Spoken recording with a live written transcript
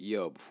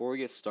Yo, before we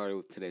get started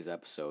with today's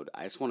episode,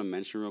 I just want to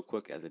mention real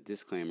quick as a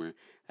disclaimer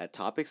that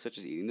topics such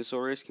as eating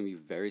disorders can be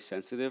very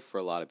sensitive for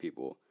a lot of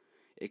people.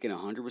 It can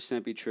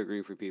 100% be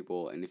triggering for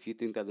people, and if you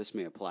think that this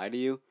may apply to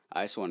you,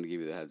 I just wanted to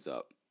give you the heads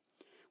up.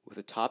 With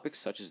a topic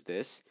such as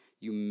this,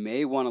 you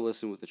may want to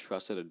listen with a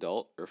trusted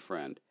adult or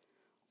friend.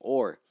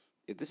 Or,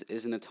 if this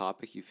isn't a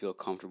topic you feel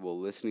comfortable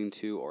listening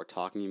to or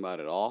talking about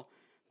at all,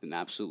 then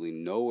absolutely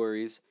no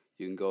worries.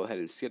 You can go ahead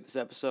and skip this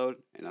episode,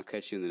 and I'll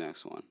catch you in the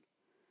next one.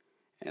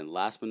 And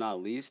last but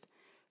not least,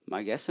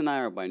 my guest and I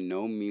are by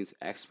no means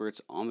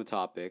experts on the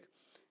topic.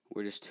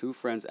 We're just two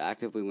friends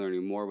actively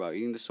learning more about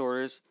eating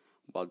disorders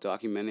while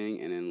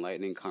documenting an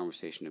enlightening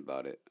conversation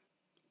about it.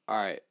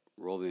 Alright,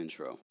 roll the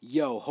intro.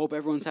 Yo, hope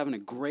everyone's having a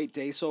great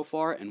day so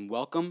far, and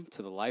welcome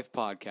to the Life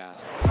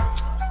Podcast.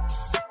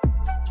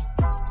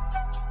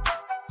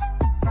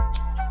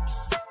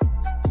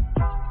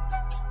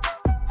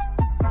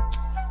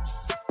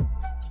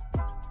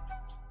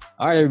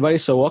 All right, everybody.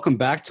 So welcome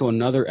back to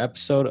another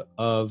episode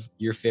of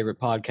your favorite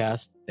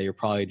podcast that you're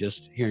probably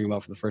just hearing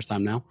about for the first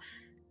time now.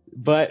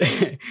 But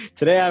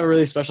today I have a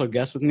really special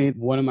guest with me,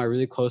 one of my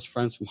really close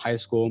friends from high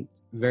school.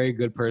 Very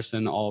good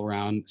person all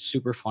around,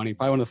 super funny,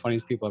 probably one of the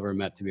funniest people I've ever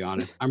met, to be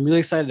honest. I'm really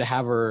excited to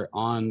have her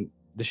on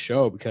the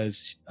show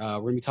because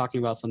we're going to be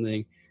talking about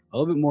something a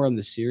little bit more on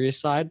the serious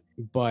side,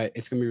 but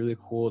it's going to be really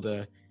cool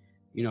to,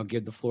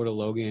 give the floor to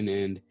Logan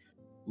and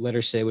let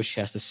her say what she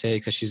has to say,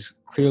 because she's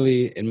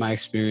clearly, in my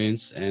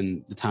experience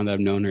and the time that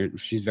I've known her,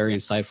 she's very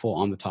insightful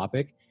on the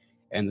topic.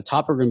 And the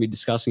topic we're going to be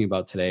discussing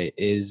about today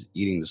is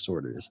eating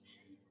disorders.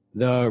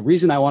 The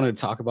reason I wanted to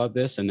talk about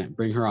this and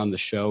bring her on the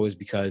show is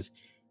because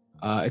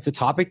it's a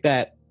topic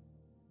that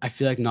I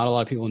feel like not a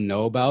lot of people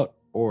know about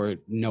or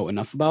know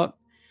enough about.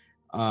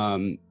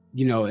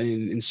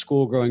 In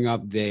school growing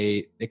up,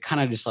 they kind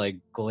of just like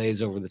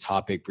glaze over the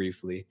topic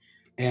briefly.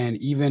 And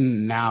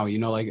even now,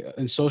 like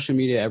in social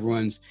media,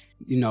 everyone's,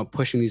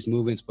 pushing these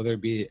movements, whether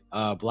it be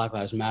Black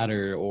Lives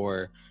Matter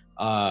or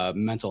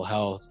mental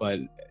health. But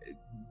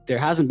there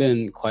hasn't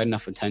been quite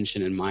enough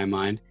attention in my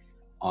mind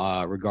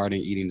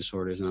regarding eating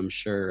disorders. And I'm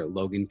sure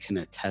Logan can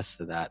attest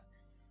to that.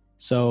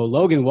 So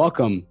Logan,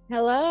 welcome.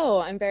 Hello.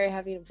 I'm very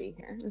happy to be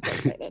here. I'm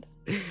so excited.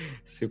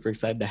 Super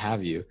excited to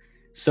have you.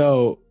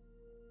 So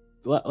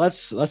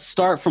let's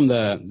start from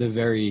the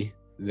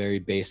very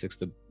basics,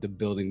 the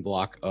building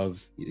block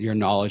of your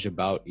knowledge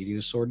about eating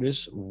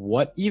disorders.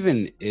 What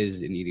even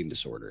is an eating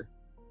disorder?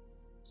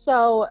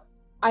 So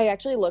I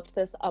actually looked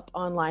this up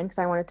online because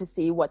I wanted to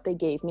see what they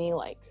gave me,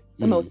 like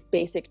the most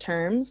basic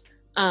terms.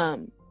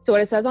 So what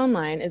it says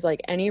online is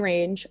like any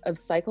range of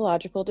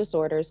psychological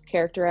disorders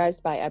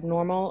characterized by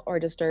abnormal or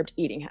disturbed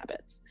eating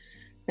habits.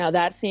 Now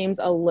that seems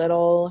a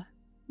little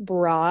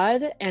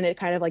broad, and it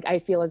kind of like, I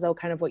feel as though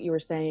kind of what you were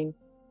saying,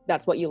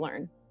 that's what you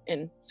learn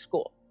in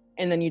school.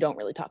 And then you don't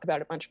really talk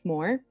about it much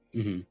more.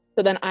 Mm-hmm.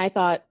 So then I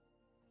thought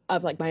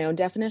of like my own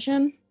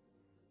definition.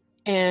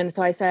 And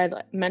so I said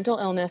mental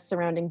illness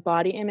surrounding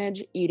body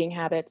image, eating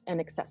habits,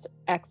 and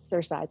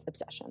exercise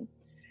obsession.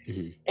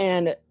 Mm-hmm.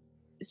 And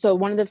so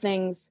one of the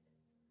things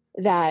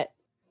that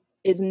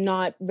is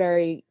not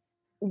very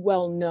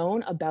well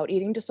known about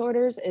eating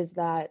disorders is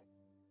that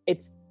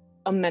it's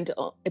a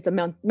mental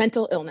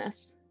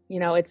illness.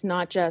 It's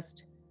not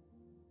just,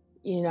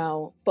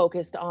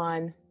 focused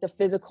on the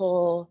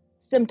physical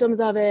symptoms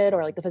of it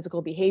or like the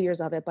physical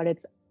behaviors of it, but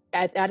it's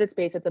at its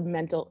base, it's a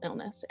mental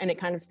illness, and it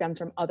kind of stems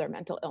from other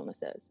mental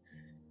illnesses.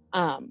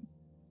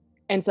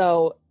 And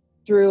so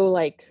through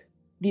like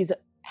these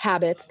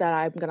habits that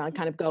I'm going to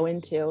kind of go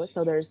into,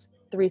 so there's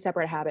 3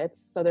 separate habits.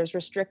 So there's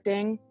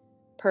restricting,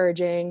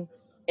 purging,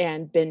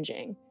 and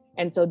binging.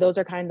 And so those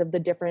are kind of the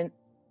different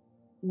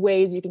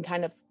ways you can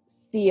kind of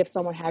see if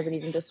someone has an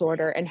eating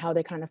disorder and how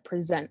they kind of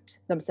present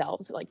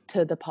themselves like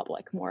to the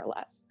public, more or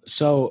less.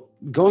 So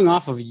going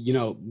off of,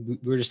 we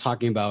were just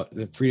talking about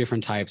the 3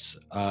 different types.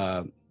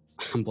 I'm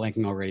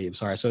blanking already. I'm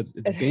sorry. So it's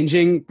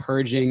binging,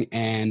 purging,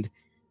 and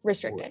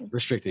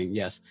restricting.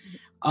 Yes.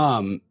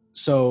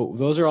 So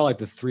those are all like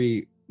the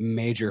 3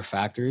 major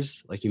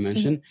factors, like you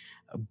mentioned.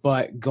 Mm-hmm.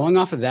 But going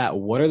off of that,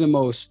 what are the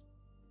most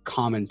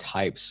common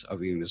types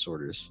of eating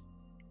disorders?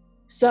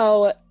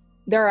 So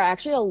there are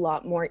actually a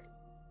lot more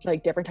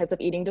like different types of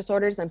eating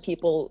disorders than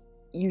people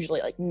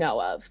usually like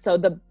know of. So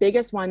the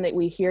biggest one that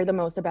we hear the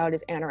most about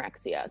is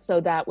anorexia.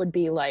 So that would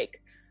be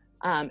like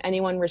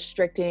anyone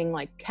restricting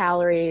like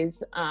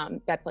calories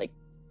that's like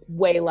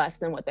way less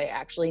than what they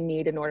actually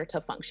need in order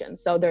to function.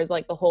 So there's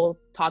like the whole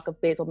talk of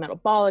basal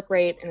metabolic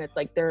rate, and it's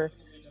like they're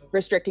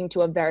restricting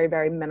to a very,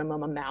 very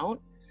minimum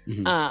amount.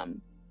 Mm-hmm.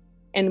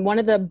 And one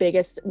of the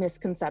biggest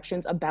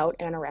misconceptions about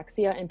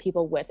anorexia and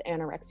people with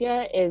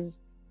anorexia is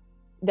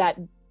that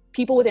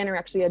people with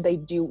anorexia, they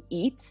do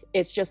eat.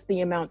 It's just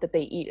the amount that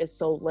they eat is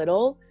so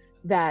little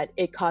that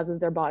it causes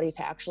their body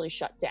to actually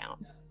shut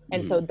down.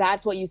 And so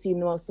that's what you see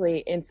mostly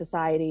in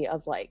society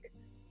of like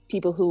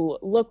people who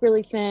look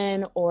really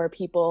thin or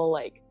people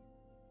like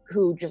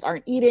who just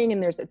aren't eating.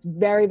 And it's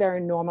very,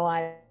 very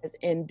normalized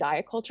in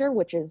diet culture,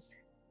 which is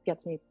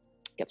gets me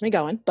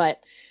going.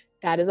 But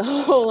that is a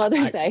whole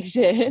other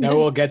section that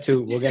we'll get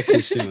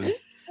to soon.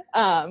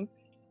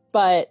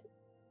 But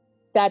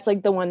that's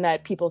like the one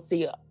that people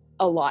see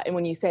a lot. And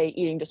when you say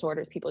eating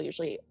disorders, people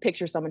usually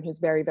picture someone who's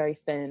very, very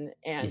thin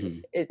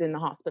and is in the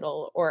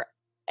hospital, or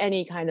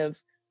any kind of,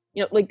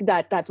 like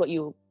that's what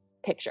you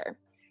picture.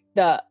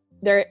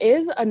 There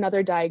is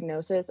another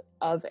diagnosis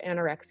of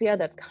anorexia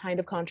that's kind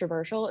of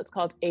controversial. It's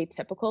called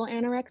atypical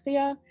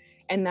anorexia.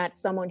 And that's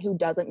someone who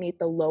doesn't meet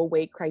the low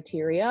weight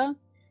criteria.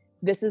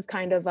 This is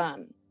kind of,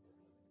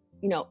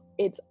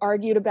 it's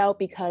argued about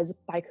because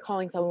by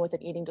calling someone with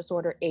an eating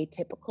disorder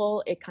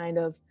atypical, it kind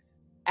of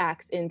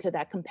acts into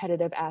that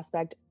competitive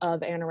aspect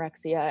of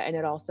anorexia. And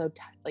it also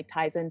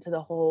ties into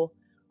the whole,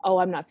 oh,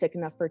 I'm not sick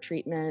enough for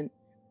treatment,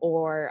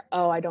 or,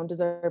 oh, I don't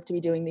deserve to be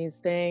doing these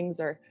things,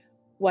 or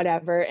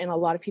whatever. And a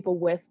lot of people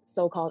with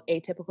so-called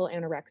atypical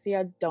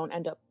anorexia don't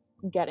end up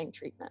getting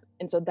treatment.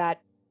 And so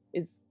that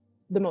is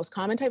the most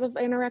common type of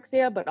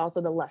anorexia, but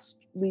also the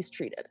least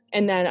treated.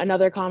 And then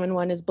another common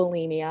one is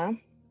bulimia,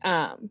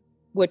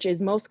 which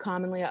is most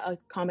commonly a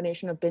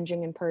combination of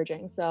binging and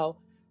purging. So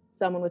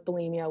someone with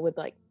bulimia would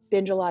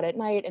binge a lot at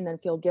night and then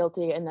feel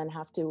guilty and then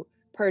have to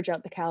purge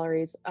out the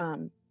calories.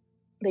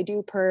 They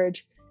do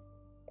purge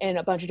in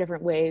a bunch of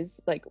different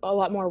ways, a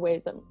lot more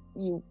ways than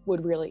you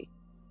would really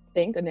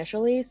think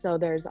initially. So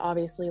there's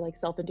obviously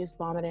self-induced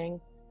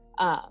vomiting,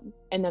 and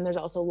then there's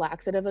also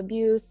laxative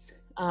abuse,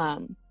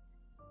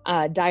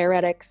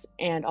 diuretics,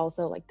 and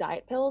also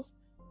diet pills.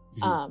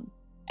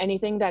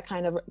 Anything that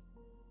kind of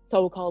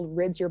so-called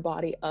rids your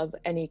body of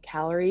any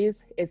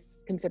calories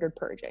is considered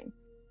purging.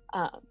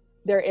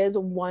 There is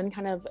one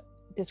kind of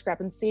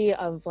discrepancy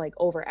of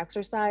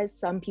over-exercise.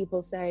 Some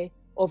people say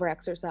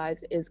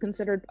over-exercise is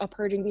considered a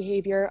purging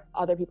behavior.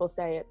 Other people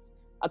say it's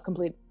a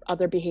complete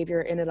other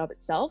behavior in and of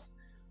itself.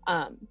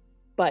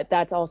 But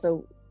that's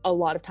also, a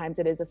lot of times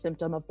it is a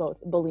symptom of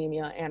both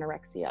bulimia,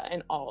 anorexia,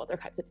 and all other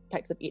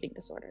types of eating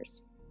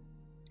disorders.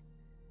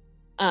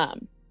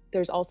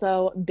 There's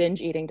also binge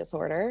eating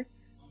disorder,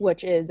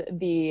 which is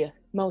the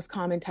most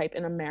common type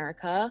in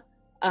America.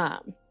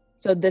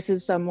 So this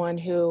is someone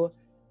who,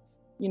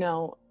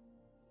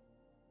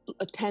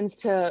 tends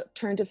to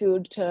turn to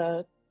food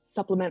to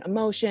supplement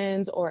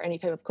emotions or any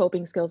type of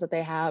coping skills that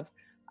they have.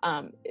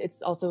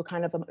 It's also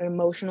kind of an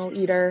emotional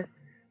eater.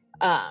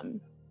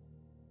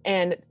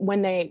 And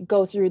when they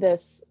go through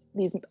these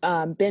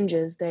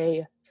binges,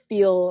 they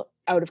feel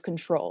out of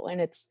control. And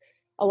it's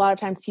a lot of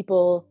times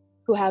people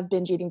who have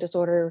binge eating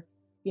disorder,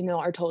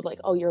 are told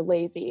oh, you're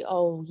lazy.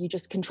 Oh, you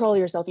just control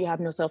yourself. You have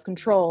no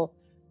self-control.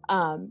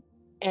 And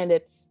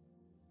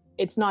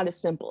it's not as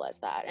simple as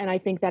that. And I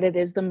think that it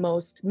is the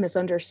most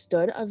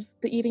misunderstood of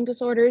the eating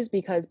disorders,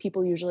 because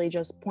people usually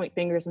just point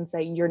fingers and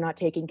say, you're not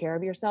taking care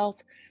of yourself.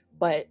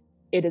 But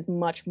it is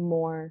much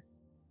more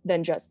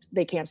than just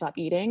they can't stop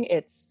eating.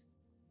 It's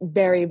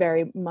very,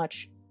 very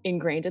much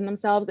ingrained in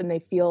themselves, and they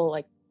feel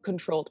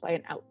controlled by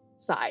an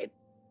outside,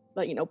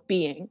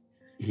 being.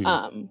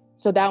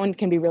 So that one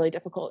can be really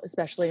difficult,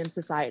 especially in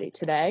society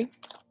today.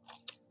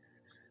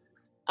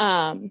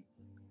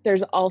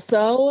 There's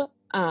also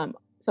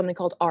something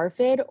called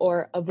ARFID,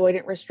 or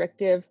avoidant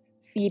restrictive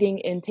feeding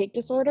intake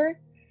disorder.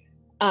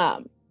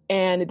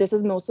 And this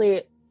is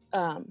mostly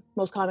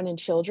most common in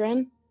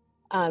children.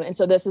 And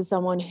so this is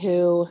someone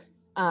who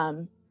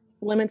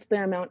limits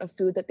the amount of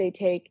food that they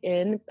take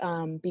in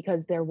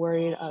because they're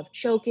worried of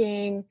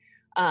choking.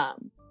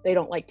 They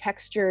don't like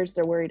textures.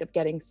 They're worried of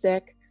getting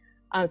sick.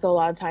 So a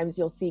lot of times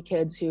you'll see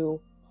kids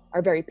who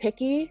are very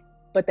picky,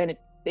 but then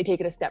they take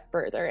it a step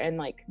further and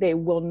they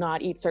will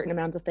not eat certain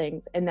amounts of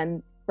things. And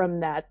then from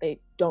that, they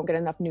don't get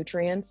enough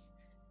nutrients.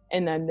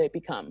 And then they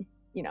become,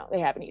 they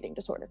have an eating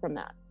disorder from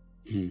that.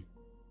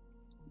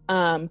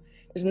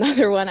 There's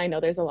another one. I know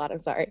there's a lot. I'm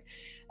sorry.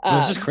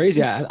 This is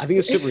crazy. I think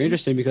it's super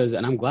interesting because,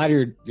 and I'm glad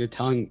you're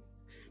telling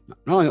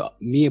not only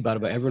me about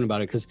it, but everyone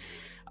about it. Because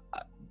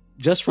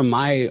just from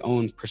my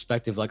own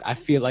perspective, I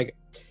feel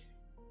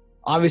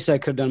obviously I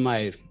could have done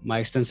my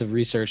extensive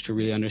research to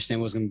really understand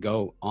what was going to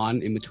go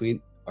on in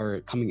between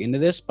or coming into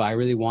this, but I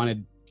really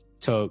wanted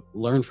to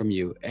learn from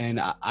you. And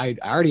I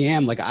already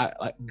am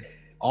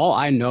all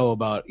I know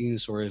about eating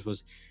disorders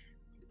was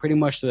pretty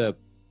much the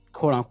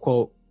quote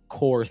unquote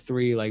core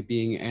three,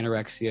 being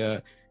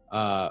anorexia,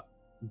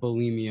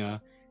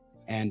 bulimia,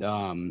 and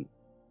oh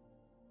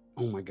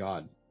my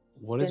God,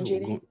 what is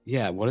going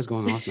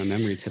on with my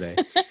memory today?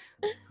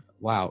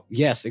 Wow.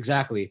 Yes,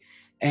 exactly.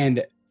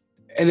 And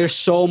there's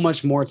so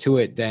much more to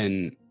it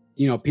than,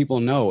 people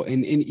know.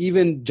 And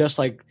even just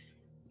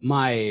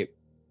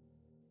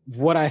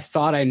what I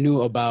thought I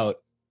knew about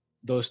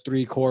those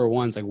three core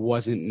ones,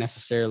 wasn't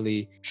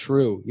necessarily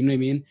true. You know what I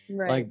mean?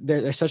 Right.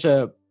 There's such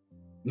a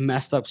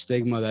messed up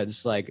stigma that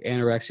just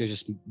anorexia is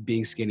just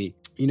being skinny,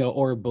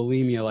 or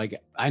bulimia.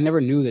 I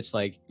never knew that's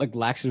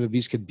laxative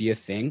abuse could be a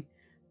thing,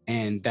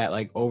 and that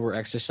over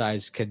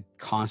exercise could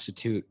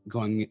constitute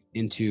going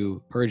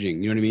into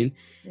purging. You know what I mean?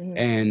 Mm-hmm.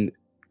 And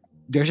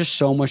there's just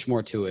so much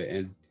more to it.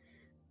 And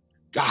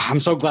I'm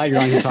so glad you're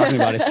on here talking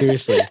about it.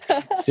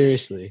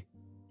 Seriously.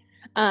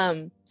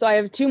 So I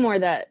have two more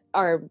that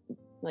are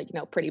like,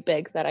 pretty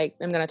big that I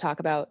am going to talk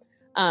about.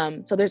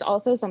 So there's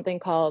also something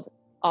called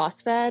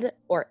OSFED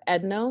or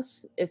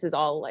EDNOS. This is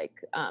all like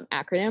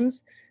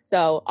acronyms.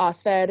 So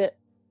OSFED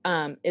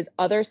is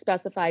other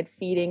specified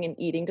feeding and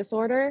eating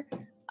disorder.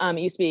 It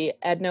used to be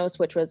EDNOS,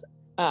 which was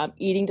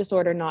eating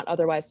disorder not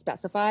otherwise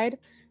specified.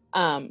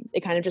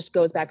 It kind of just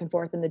goes back and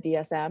forth in the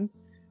DSM.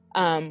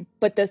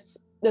 But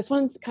this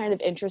one's kind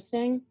of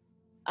interesting.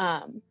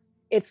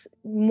 It's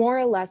more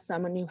or less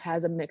someone who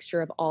has a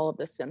mixture of all of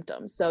the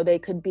symptoms. So they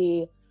could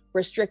be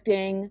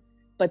restricting,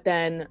 but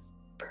then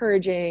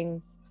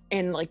purging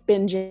and like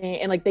binging,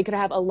 and like they could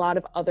have a lot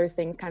of other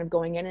things kind of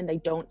going in, and they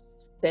don't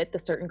fit the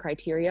certain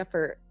criteria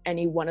for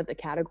any one of the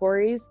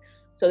categories.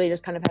 So they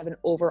just kind of have an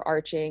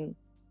overarching,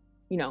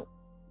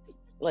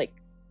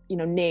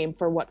 name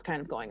for what's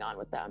kind of going on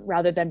with them,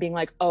 rather than being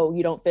like, oh,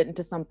 you don't fit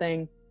into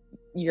something,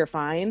 you're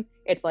fine.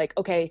 It's like,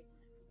 okay,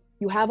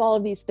 you have all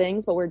of these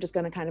things, but we're just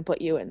going to kind of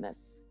put you in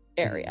this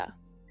area.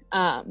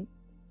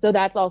 So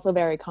that's also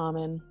very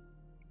common.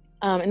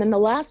 And then the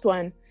last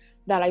one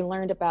that I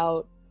learned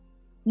about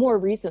more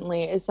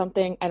recently is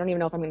something, I don't even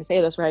know if I'm going to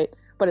say this right,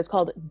 but it's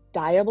called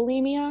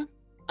diabulimia.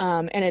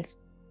 And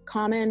it's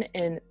common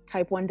in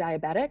type 1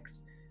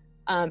 diabetics.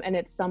 And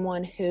it's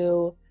someone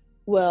who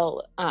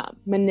will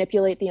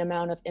manipulate the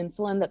amount of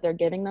insulin that they're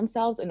giving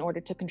themselves in order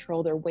to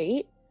control their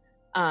weight.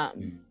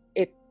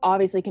 It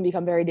obviously can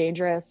become very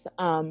dangerous,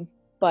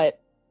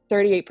 but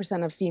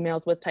 38% of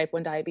females with type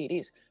 1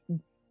 diabetes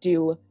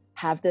do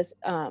have this,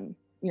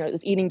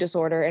 this eating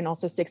disorder, and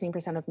also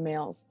 16% of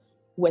males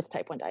with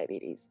type 1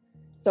 diabetes.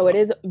 So it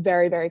is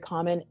very, very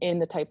common in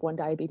the type 1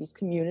 diabetes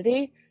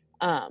community,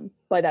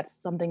 but that's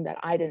something that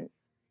I didn't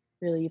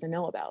really even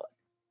know about.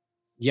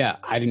 Yeah,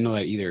 I didn't know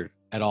that either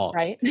at all.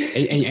 Right.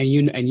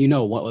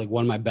 and what, like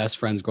one of my best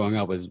friends growing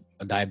up was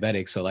a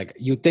diabetic. So like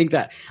you think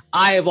that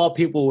I of all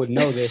people would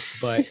know this,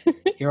 but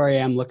here I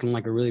am looking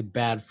like a really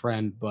bad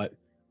friend. But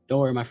don't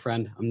worry, my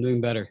friend, I'm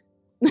doing better.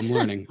 I'm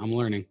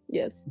learning.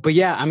 Yes. But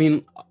yeah, I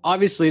mean,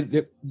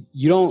 obviously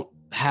you don't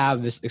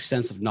have this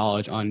extensive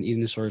knowledge on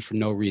eating disorders for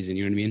no reason.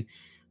 You know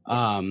what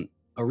I mean?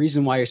 A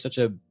reason why you're such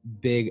a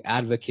big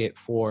advocate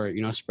for,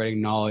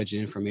 spreading knowledge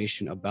and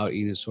information about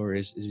eating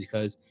disorders is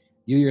because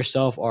you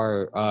yourself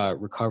are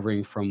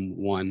recovering from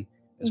one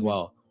as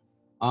well.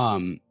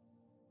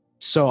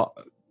 So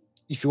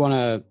if you want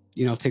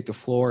to, take the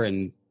floor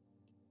and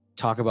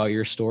talk about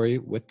your story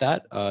with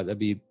that, that'd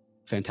be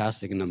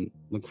fantastic. And I'm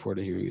looking forward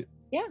to hearing it.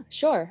 Yeah,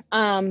 sure.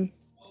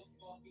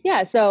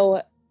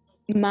 So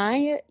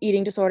my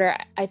eating disorder,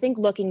 I think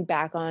looking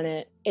back on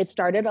it, it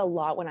started a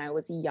lot when I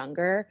was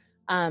younger.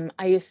 I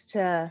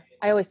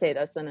always say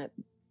this and it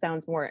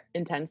sounds more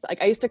intense.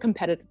 Like I used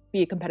to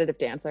be a competitive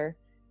dancer.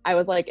 I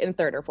was like in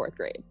 3rd or 4th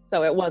grade.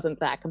 So it wasn't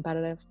that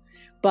competitive,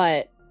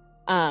 but,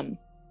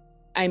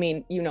 I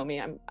mean, you know me,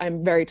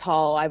 I'm very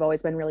tall. I've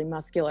always been really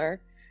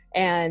muscular,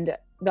 and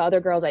the other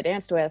girls I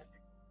danced with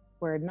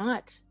were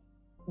not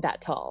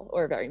that tall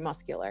or very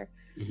muscular.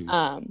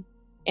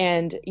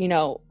 And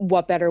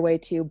what better way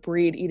to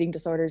breed eating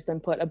disorders than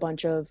put a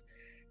bunch of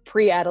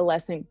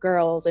pre-adolescent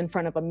girls in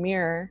front of a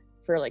mirror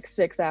for like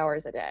 6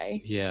 hours a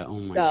day. Yeah. Oh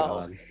my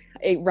God.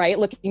 Right.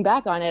 Looking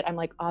back on it, I'm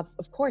like,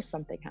 of course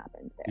something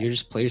happened there. You're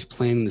just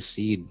planting the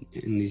seed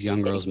in these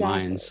young girls'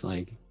 minds.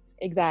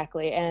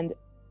 Exactly. And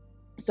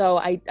so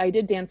I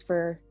did dance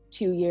for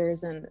 2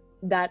 years, and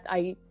that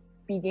I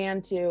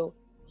began to,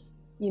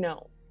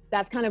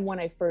 that's kind of when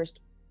I first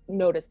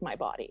noticed my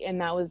body. And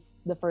that was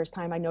the first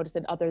time I noticed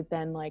it, other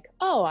than like,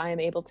 oh, I'm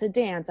able to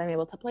dance, I'm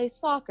able to play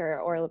soccer,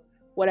 or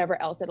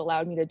whatever else it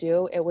allowed me to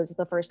do. It was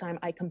the first time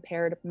I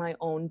compared my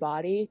own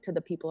body to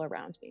the people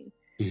around me.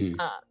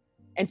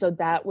 And so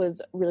that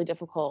was really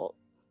difficult.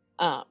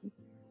 And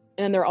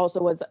then there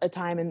also was a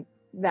time in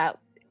that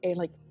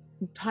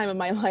time of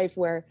my life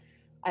where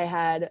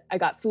I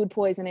got food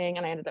poisoning,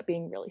 and I ended up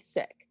being really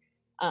sick.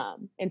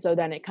 And so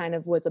then it kind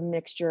of was a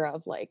mixture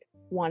of like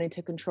wanting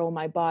to control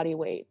my body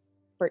weight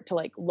for it to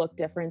like look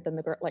different than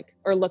the girl,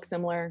 or look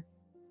similar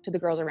to the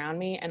girls around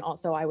me. And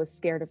also I was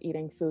scared of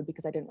eating food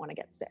because I didn't want to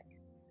get sick.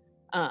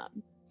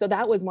 So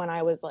that was when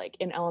I was like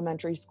in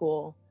elementary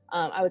school.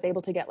 I was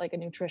able to get like a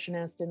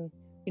nutritionist and,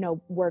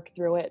 work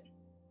through it.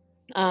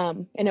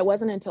 And it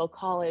wasn't until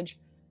college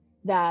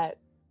that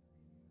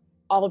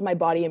all of my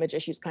body image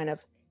issues kind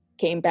of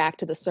came back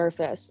to the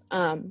surface.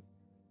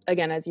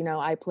 Again, as you know,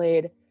 I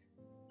played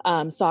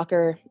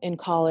soccer in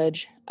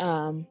college,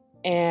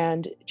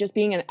 and just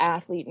being an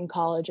athlete in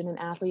college and an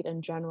athlete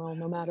in general,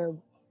 no matter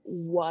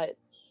what,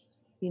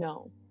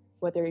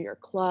 whether you're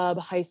club,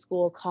 high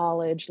school,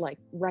 college, like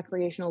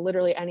recreational,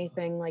 literally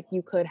anything, like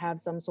you could have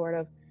some sort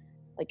of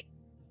like,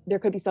 there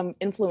could be some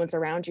influence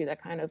around you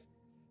that kind of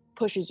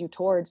pushes you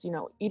towards,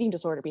 eating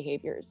disorder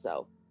behaviors.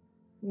 So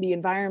the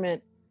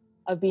environment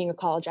of being a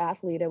college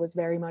athlete, it was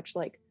very much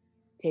like,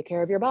 take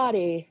care of your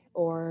body,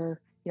 or,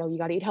 you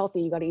got to eat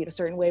healthy. You got to eat a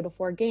certain way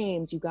before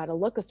games. You got to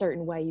look a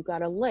certain way. You got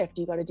to lift.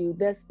 You got to do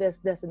this, this,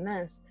 this, and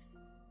this.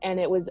 And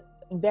it was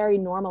very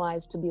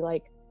normalized to be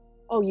like,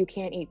 oh, you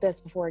can't eat this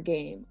before a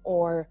game,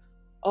 or,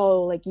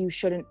 oh, like you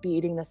shouldn't be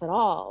eating this at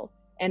all.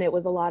 And it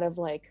was a lot of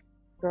like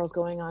girls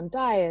going on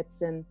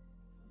diets and,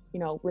 you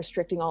know,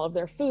 restricting all of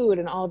their food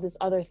and all of this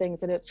other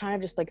things. And it's kind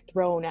of just like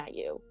thrown at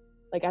you,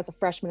 like as a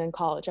freshman in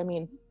college. I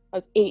mean, I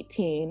was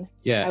 18.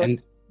 Yeah. I was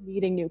And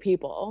meeting new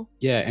people.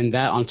 yeah. And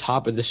that on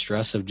top of the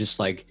stress of just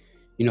like,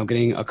 you know,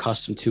 getting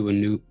accustomed to a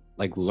new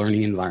like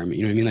learning environment,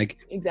 you know what I mean? Like,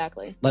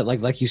 Exactly.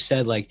 Like you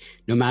said, like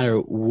no matter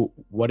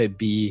what it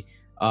be,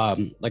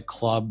 like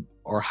club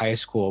or high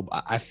school,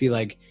 I feel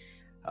like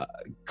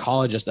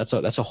college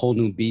that's a whole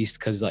new beast.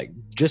 Because like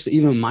just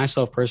even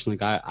myself personally,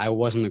 like I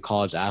wasn't a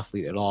college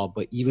athlete at all,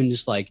 but even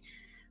just like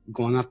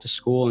going off to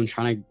school and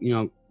trying to, you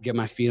know, get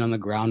my feet on the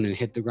ground and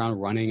hit the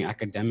ground running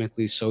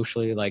academically,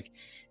 socially, like,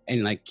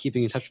 and like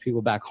keeping in touch with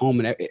people back home,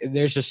 and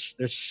there's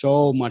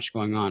so much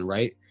going on,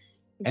 right?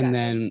 Exactly. And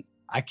then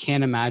I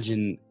can't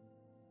imagine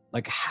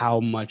like how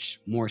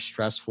much more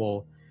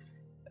stressful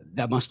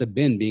that must have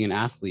been being an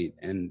athlete.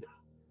 And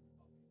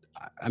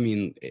I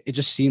mean, it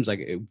just seems like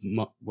it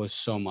was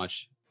so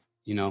much,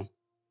 you know?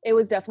 It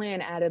was definitely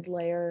an added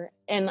layer.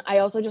 And I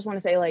also just want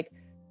to say, like,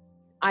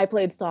 I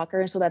played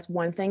soccer, so that's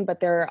one thing, but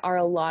there are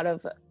a lot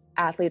of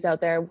athletes out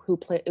there who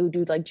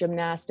do like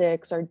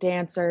gymnastics or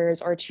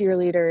dancers or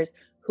cheerleaders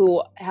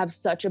who have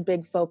such a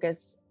big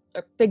focus,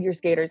 or figure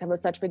skaters have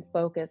such big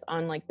focus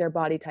on like their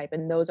body type.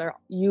 And those are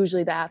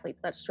usually the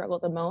athletes that struggle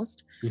the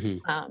most.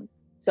 Mm-hmm.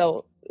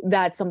 So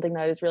that's something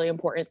that is really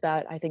important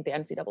that I think the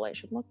NCAA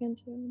should look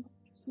into.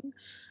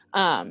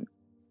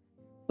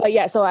 But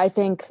yeah, so I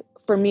think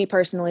for me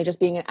personally, just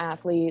being an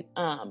athlete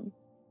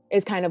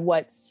is kind of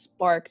what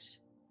sparked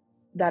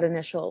that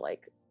initial,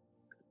 like,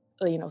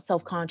 you know,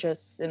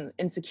 self-conscious and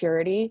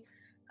insecurity.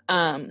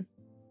 It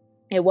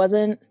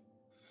wasn't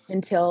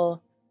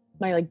until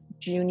my like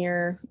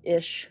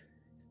junior-ish,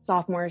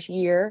 sophomore-ish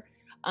year,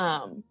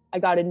 we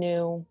got a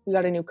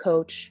new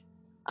coach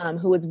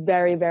who was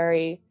very,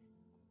 very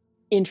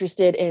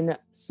interested in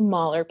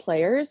smaller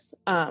players,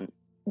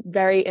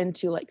 very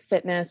into like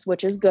fitness,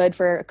 which is good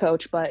for a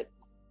coach, but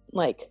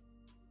like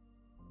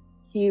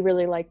he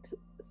really liked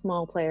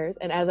small players.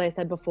 And as I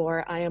said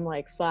before, I am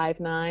like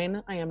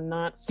 5'9". I am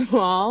not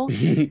small.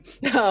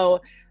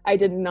 So I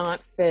did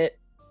not fit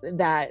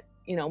that,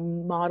 you know,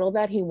 model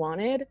that he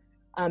wanted.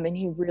 And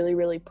he really,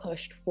 really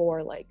pushed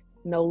for like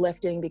no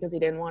lifting because he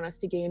didn't want us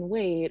to gain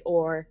weight,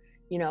 or,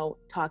 you know,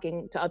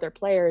 talking to other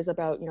players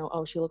about, you know,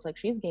 oh, she looks like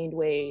she's gained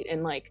weight,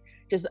 and like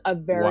just a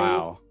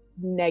very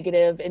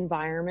negative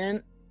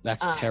environment.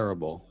 That's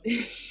terrible.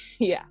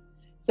 Yeah.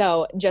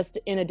 So just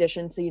in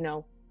addition to, you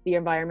know, the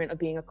environment of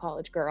being a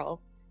college girl,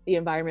 the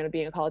environment of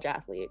being a college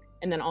athlete,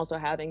 and then also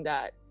having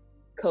that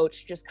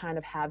coach just kind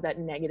of have that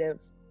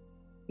negative,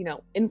 you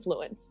know,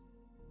 influence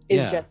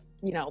is just,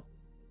 you know,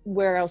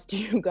 where else do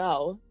you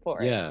go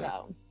for it?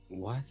 So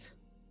what?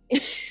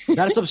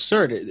 That's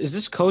absurd. Is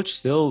this coach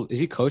still, is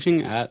he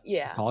coaching at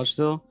college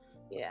still?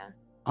 Yeah.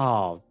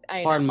 Oh,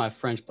 pardon my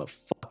French, but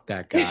fuck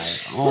that guy.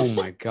 Oh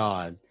my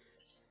God.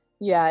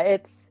 Yeah,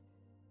 it's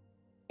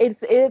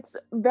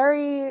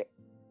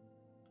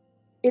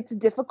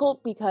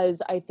difficult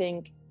because I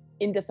think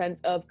in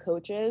defense of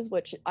coaches,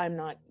 which I'm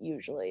not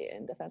usually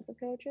in defense of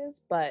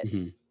coaches, but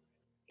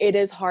it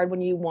is hard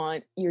when you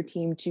want your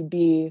team to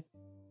be,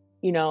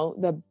 you know,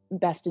 the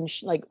best in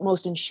like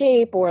most in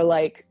shape, or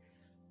like,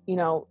 you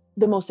know,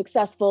 the most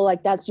successful.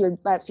 Like that's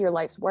your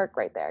life's work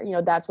right there. You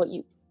know, that's what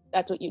you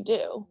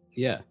do.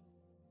 Yeah.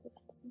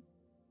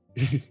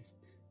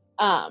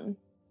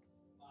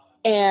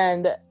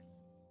 And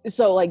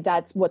so like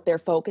that's what their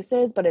focus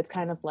is, but it's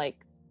kind of like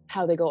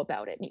how they go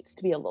about it needs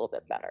to be a little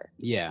bit better.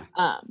 Yeah.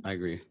 I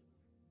agree.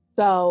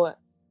 So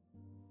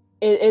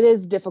it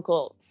is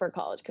difficult for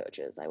college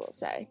coaches, I will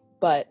say,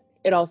 but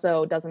it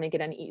also doesn't make it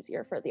any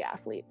easier for the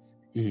athletes.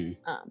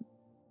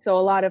 So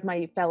a lot of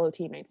my fellow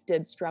teammates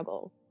did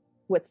struggle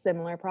with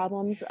similar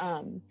problems.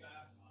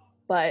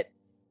 But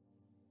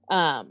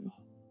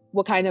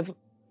what kind of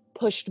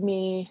pushed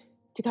me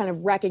to kind of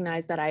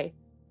recognize that I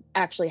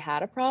actually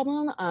had a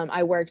problem,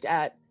 I worked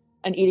at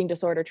an eating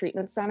disorder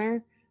treatment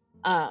center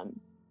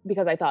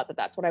because I thought that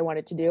that's what I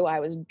wanted to do. I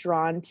was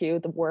drawn to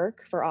the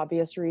work for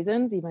obvious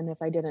reasons, even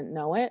if I didn't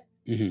know it.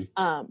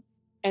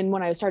 And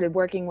when I started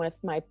working with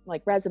my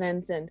like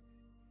residents and,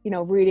 you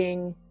know,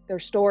 reading their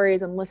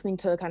stories and listening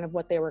to kind of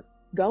what they were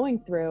going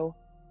through,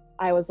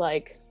 I was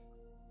like,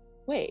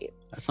 wait,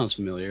 that sounds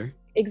familiar.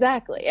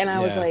 Exactly. And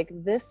I was like,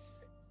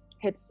 this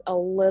hits a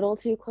little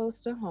too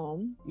close to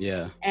home.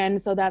 Yeah.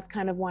 And so that's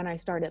kind of when I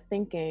started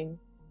thinking,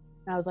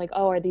 and I was like,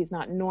 oh, are these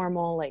not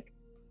normal? Like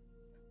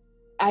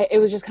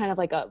it was just kind of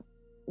like a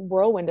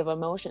whirlwind of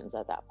emotions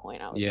at that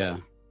point. I was like,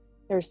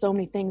 there's so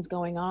many things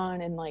going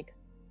on, and like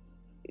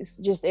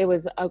it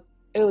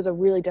was a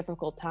really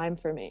difficult time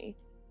for me.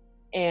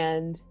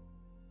 And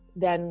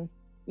then,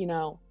 you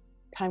know,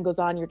 time goes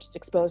on, you're just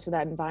exposed to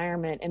that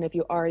environment, and if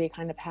you already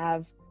kind of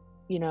have,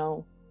 you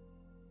know,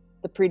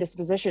 the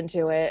predisposition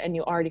to it, and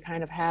you already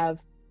kind of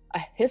have a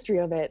history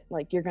of it,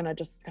 like you're gonna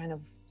just kind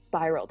of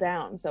spiral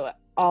down. So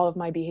all of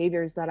my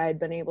behaviors that I had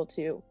been able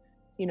to,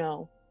 you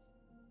know,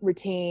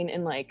 retain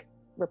and like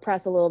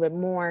repress a little bit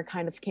more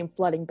kind of came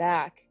flooding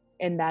back.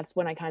 And that's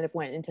when I kind of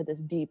went into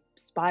this deep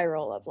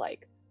spiral of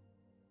like,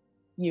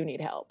 you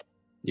need help.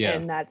 Yeah.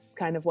 And that's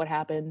kind of what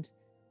happened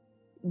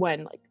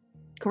when like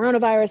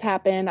coronavirus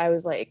happened. I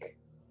was like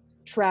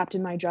trapped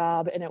in my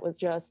job, and it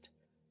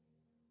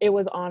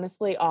was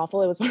honestly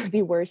awful. It was one of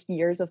the worst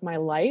years of my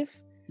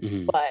life,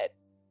 but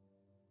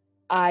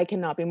I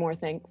cannot be more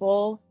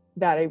thankful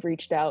that I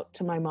reached out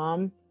to my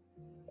mom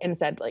and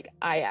said like,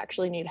 I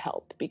actually need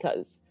help,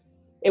 because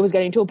it was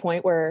getting to a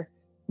point where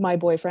my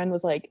boyfriend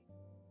was like,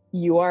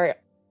 you are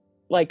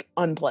like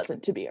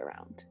unpleasant to be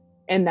around.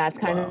 And that's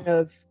kind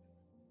of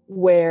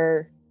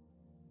where,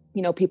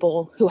 you know,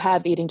 people who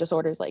have eating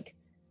disorders, like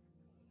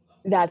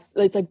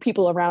it's like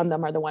people around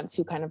them are the ones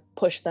who kind of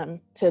push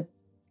them to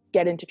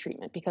get into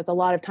treatment, because a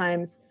lot of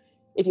times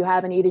if you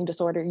have an eating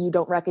disorder, you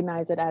don't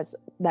recognize it as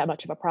that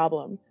much of a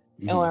problem,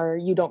 or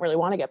you don't really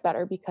want to get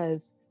better,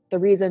 because the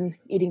reason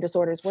eating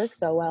disorders work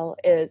so well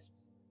is,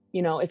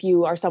 you know, if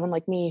you are someone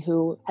like me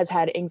who has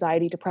had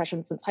anxiety,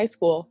 depression since high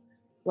school,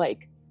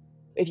 like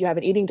if you have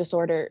an eating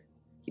disorder,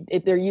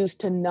 they're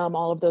used to numb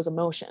all of those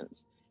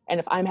emotions. And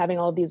if I'm having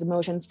all of these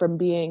emotions from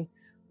being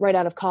right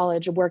out of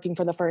college, working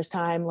for the first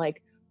time,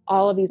 like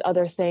all of these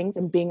other things,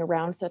 and being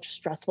around such a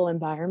stressful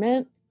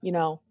environment, you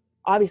know,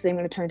 obviously I'm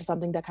going to turn to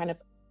something that kind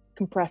of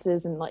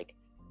compresses and like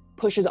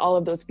pushes all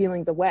of those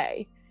feelings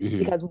away,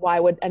 because why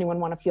would anyone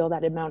want to feel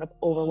that amount of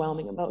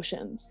overwhelming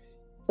emotions?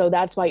 So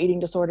that's why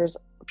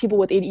people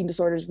with eating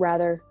disorders,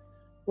 rather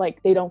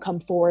like they don't come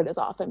forward as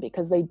often,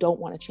 because they don't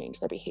want to change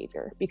their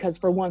behavior, because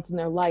for once in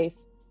their life,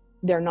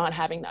 they're not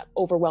having that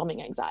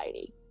overwhelming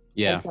anxiety.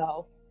 Yeah. And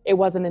so it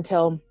wasn't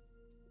until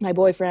my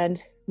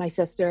boyfriend, my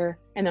sister,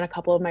 and then a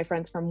couple of my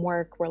friends from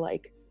work were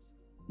like,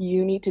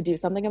 you need to do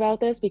something about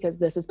this, because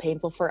this is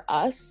painful for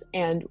us,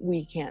 and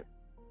we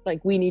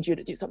need you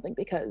to do something,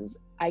 because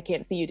I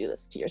can't see you do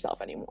this to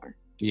yourself anymore.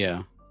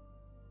 Yeah.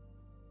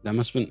 That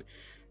must have been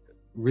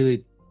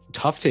really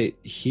tough to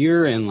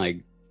hear, and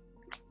like,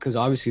 because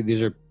obviously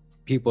these are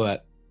people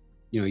that,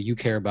 you know, you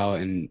care about,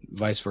 and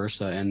vice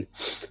versa. And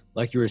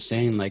like you were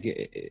saying, like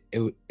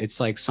it's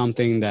like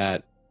something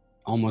that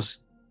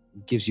almost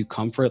gives you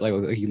comfort,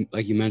 like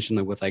you mentioned,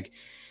 like with like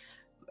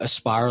a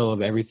spiral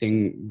of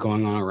everything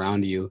going on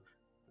around you.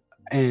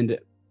 And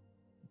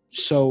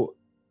so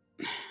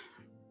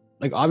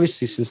like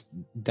obviously, since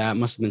that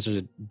must have been such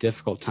a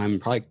difficult time,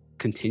 and probably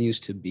continues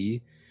to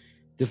be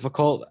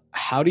difficult,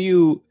 how do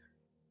you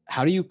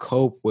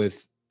cope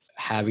with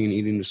having an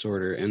eating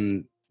disorder?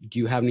 And do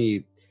you have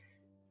any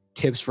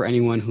tips for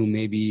anyone who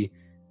maybe,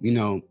 you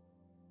know,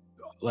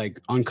 like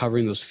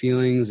uncovering those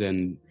feelings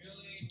and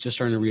just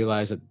starting to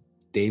realize that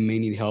they may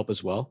need help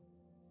as well?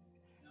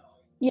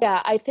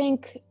 Yeah, I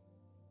think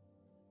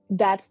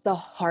that's the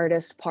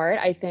hardest part.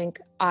 I think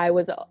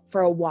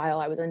for a while,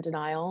 I was in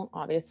denial,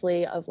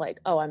 obviously, of like,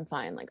 oh, I'm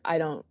fine. Like,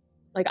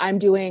 I'm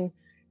doing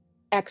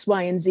X,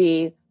 Y, and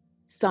Z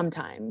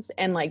sometimes.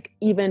 And like,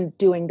 even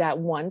doing that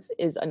once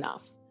is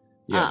enough.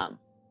 Yeah.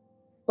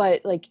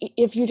 But like,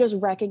 if you just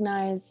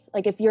recognize,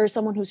 like, if you're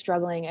someone who's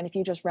struggling, and if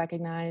you just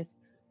recognize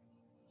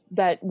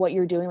that what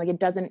you're doing, like, it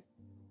doesn't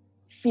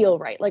feel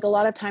right. Like, a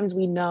lot of times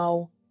we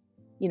know,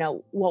 you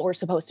know, what we're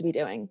supposed to be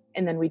doing,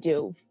 and then we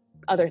do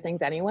other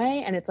things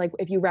anyway. And it's like,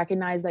 if you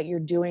recognize that you're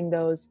doing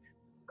those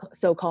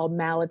so-called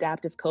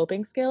maladaptive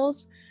coping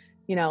skills,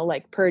 you know,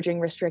 like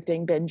purging,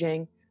 restricting,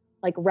 binging,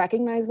 like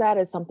recognize that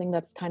as something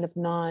that's kind of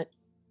not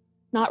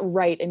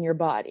right in your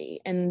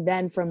body. And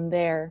then from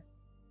there,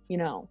 you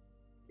know,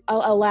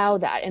 allow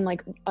that, and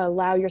like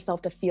allow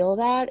yourself to feel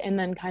that, and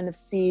then kind of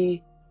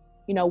see,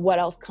 you know, what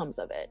else comes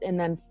of it. And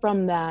then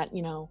from that,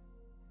 you know,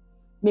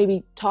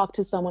 maybe talk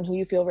to someone who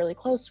you feel really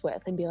close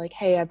with and be like,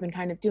 hey, I've been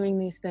kind of doing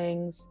these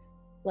things,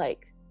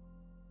 like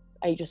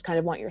I just kind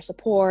of want your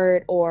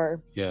support.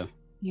 Or, Yeah.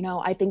 you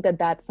know, I think that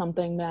that's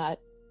something that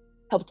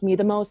helped me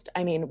the most.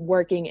 I mean,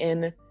 working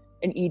in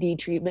an ED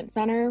treatment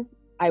center,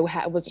 I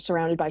was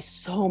surrounded by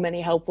so many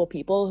helpful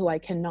people who I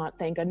cannot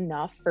thank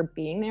enough for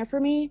being there for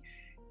me.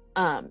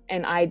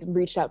 And I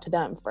reached out to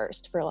them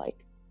first for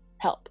like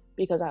help,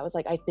 because I was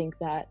like, I think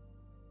that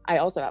I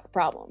also have a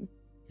problem.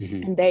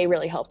 And they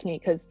really helped me,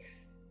 because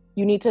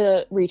you need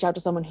to reach out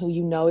to someone who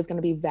you know is going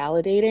to be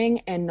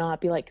validating, and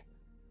not be like,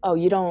 oh,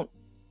 you don't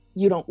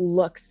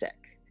look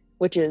sick,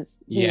 which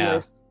is the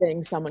worst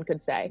thing someone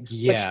could say.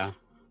 Yeah.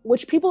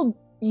 Which people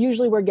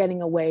usually were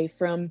getting away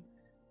from,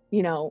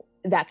 you know,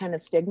 that kind of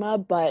stigma.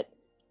 But,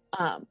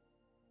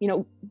 you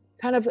know,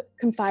 kind of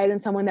confide in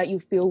someone that you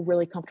feel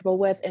really comfortable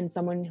with, and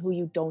someone who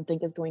you don't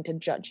think is going to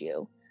judge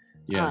you.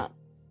 Yeah.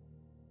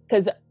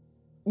 Because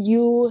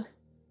you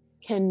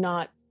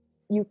cannot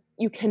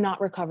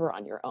recover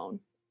on your own.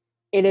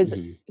 It is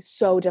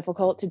so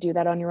difficult to do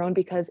that on your own,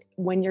 because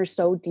when you're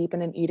so deep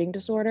in an eating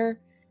disorder,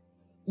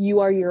 you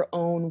are your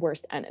own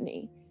worst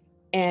enemy.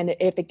 And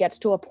if it gets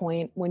to a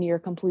point when you're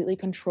completely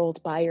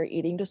controlled by your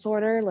eating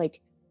disorder,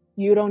 like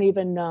you don't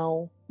even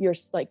know,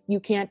 you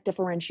can't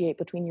differentiate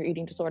between your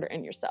eating disorder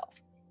and yourself.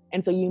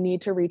 And so you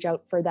need to reach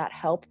out for that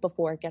help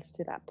before it gets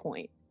to that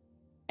point.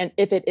 And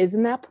if it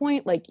isn't that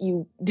point, like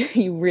you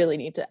really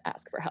need to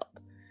ask for help.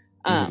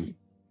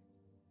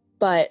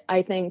 But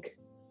I think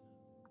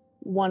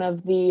one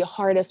of the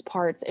hardest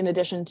parts, in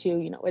addition to,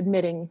 you know,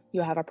 admitting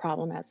you have a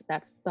problem, as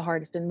that's the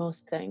hardest in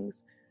most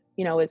things,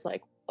 you know, is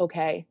like,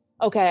 okay,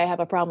 I have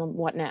a problem.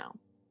 What now?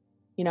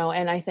 You know,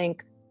 and I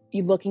think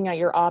you looking at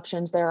your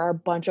options, there are a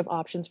bunch of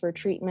options for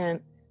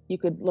treatment. You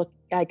could look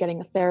at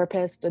getting a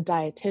therapist, a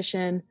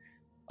dietitian,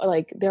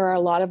 like there are a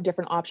lot of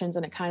different options,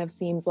 and it kind of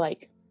seems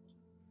like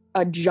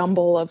a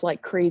jumble of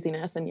like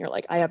craziness, and you're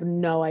like, I have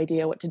no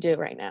idea what to do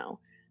right now.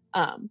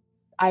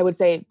 I would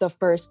say the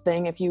first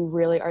thing, if you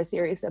really are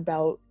serious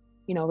about,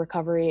 you know,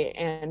 recovery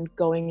and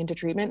going into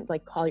treatment,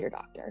 like call your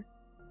doctor,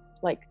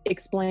 like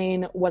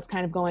explain what's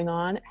kind of going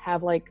on,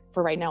 have like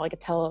for right now, like a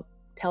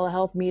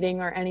telehealth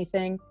meeting or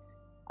anything,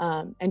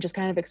 and just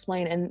kind of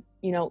explain. And,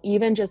 you know,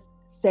 even just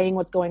saying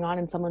what's going on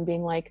and someone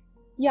being like,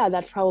 yeah,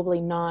 that's probably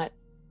not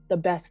the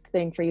best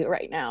thing for you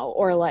right now.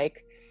 Or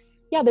like,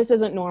 yeah, this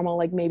isn't normal.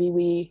 Like maybe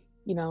we,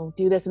 you know,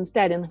 do this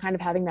instead. And kind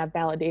of having that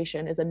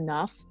validation is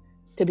enough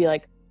to be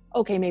like,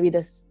 okay, maybe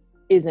this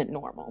isn't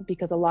normal.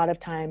 Because a lot of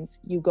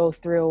times you go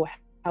through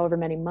however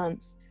many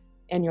months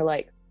and you're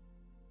like,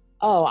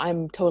 oh,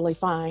 I'm totally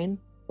fine.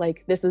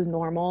 Like this is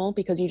normal,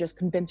 because you just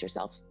convince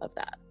yourself of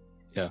that.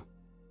 Yeah.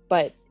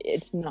 But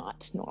it's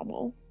not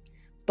normal.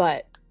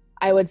 But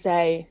I would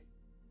say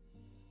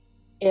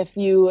if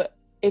you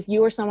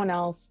or someone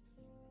else,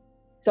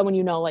 someone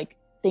you know, like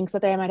thinks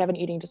that they might have an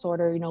eating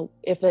disorder, you know,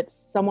 if it's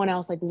someone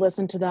else, like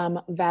listen to them,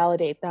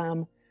 validate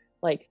them,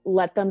 like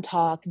let them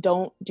talk.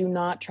 Do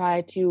not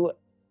try to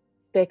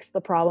fix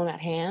the problem at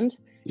hand.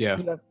 Yeah.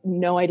 You have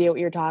no idea what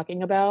you're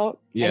talking about.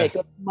 Yeah. And it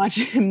goes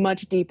much,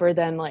 much deeper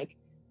than like,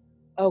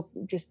 oh,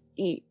 just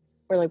eat.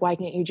 Or like, why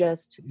can't you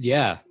just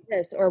do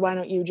this? Or why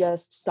don't you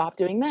just stop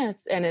doing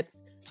this? And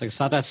it's like, it's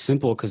not that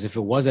simple, because if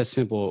it was that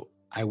simple,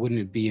 I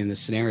wouldn't be in this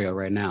scenario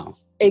right now.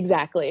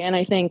 exactly. And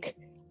I think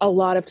a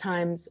lot of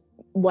times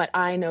what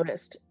I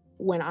noticed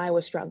when I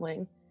was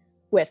struggling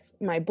with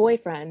my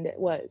boyfriend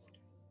was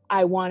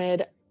I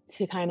wanted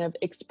to kind of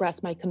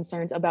express my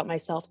concerns about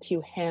myself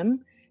to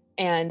him,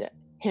 and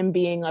him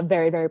being a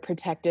very, very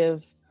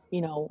protective,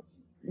 you know,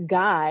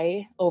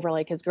 guy over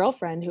like his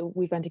girlfriend, who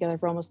we've been together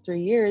for almost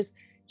 3 years.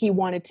 He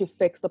wanted to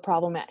fix the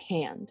problem at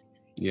hand.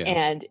 Yeah.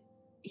 And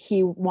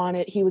he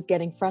was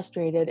getting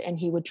frustrated, and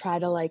he would try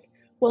to like,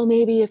 well,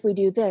 maybe if we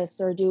do this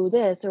or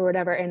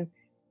whatever. And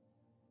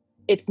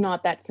it's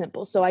not that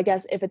simple. So I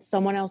guess if it's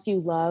someone else you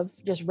love,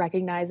 just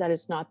recognize that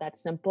it's not that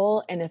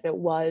simple. And if it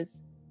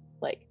was,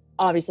 like,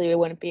 obviously we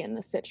wouldn't be in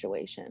this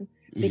situation,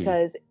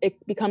 because it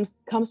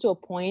comes to a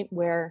point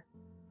where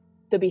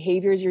the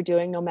behaviors you're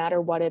doing, no matter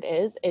what it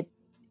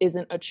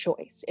isn't a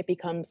choice. It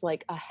becomes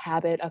like a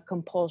habit, a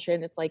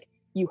compulsion. It's like,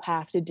 you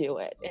have to do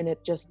it. And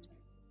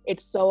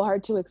it's so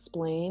hard to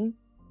explain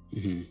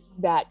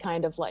that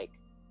kind of like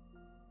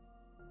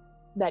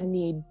that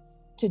need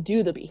to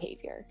do the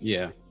behavior.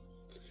 Yeah.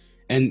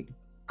 And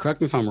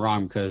correct me if I'm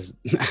wrong, because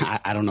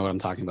I don't know what I'm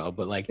talking about,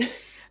 but like,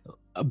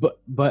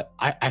 but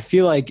I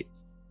feel like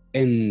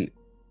in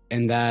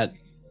that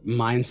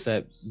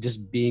mindset,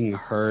 just being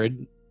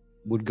heard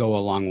would go a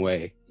long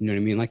way. You know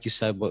what I mean? Like you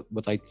said,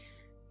 with like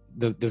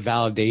the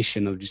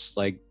validation of just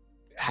like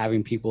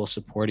having people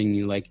supporting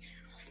you. Like,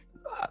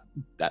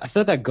 I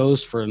feel like that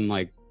goes for in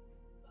like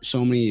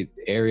so many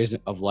areas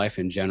of life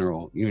in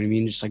general. You know what I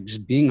mean?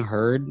 Just being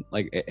heard,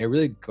 like it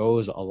really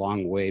goes a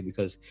long way,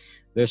 because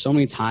there's so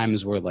many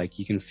times where like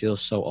you can feel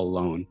so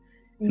alone.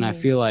 And I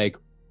feel like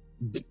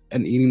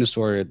an eating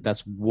disorder,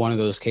 that's one of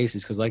those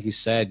cases, because like you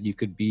said, you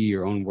could be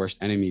your own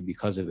worst enemy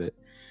because of it,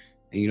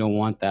 and you don't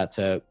want that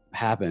to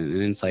happen.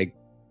 And it's like,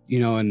 you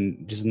know,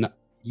 and just not,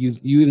 you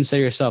even say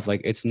yourself,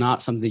 like, it's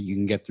not something you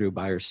can get through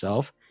by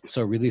yourself.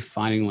 So really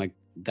finding like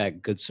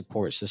that good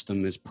support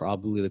system is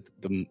probably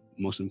the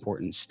most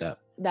important step.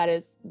 That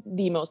is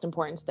the most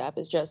important step,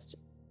 is just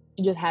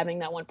having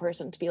that one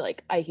person to be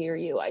like, I hear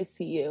you, I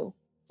see you,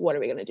 what are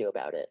we going to do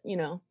about it, you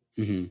know?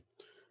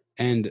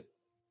 And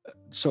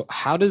so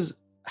how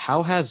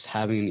has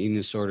having an eating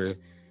disorder,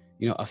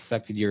 you know,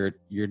 affected your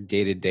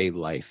day-to-day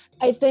life?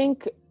 I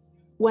think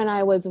when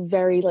I was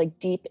very like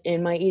deep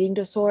in my eating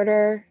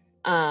disorder,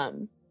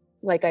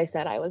 like I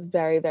said, I was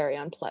very, very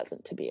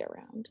unpleasant to be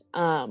around.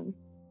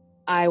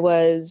 I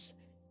was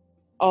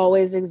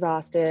always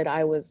exhausted.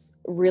 I was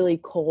really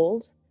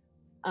cold,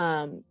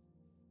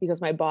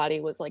 because my body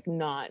was like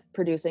not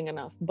producing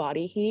enough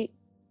body heat.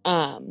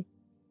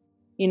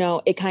 You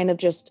know, it kind of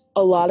just,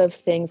 a lot of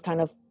things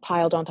kind of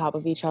piled on top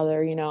of each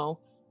other, you know,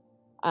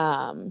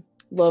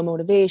 low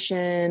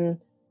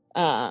motivation,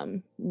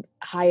 high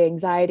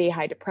anxiety,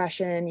 high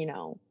depression, you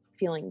know,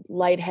 feeling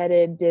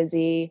lightheaded,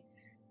 dizzy,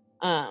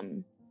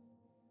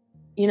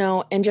 you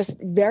know, and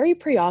just very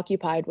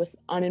preoccupied with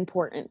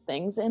unimportant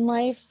things in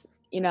life,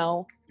 you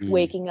know,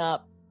 waking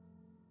up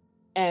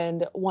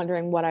and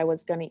wondering what I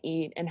was going to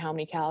eat and how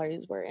many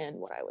calories were in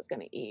what I was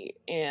going to eat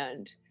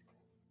and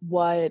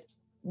what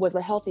was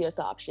the healthiest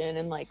option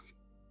and like,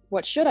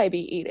 what should I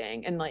be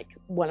eating? And like,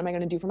 what am I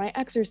going to do for my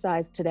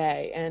exercise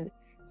today? And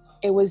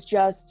it was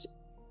just,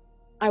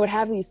 I would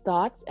have these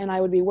thoughts and I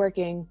would be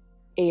working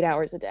 8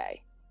 hours a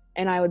day.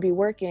 and I would be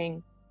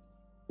working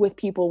with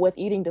people with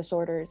eating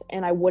disorders,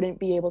 and I wouldn't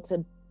be able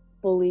to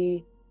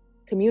fully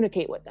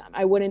communicate with them.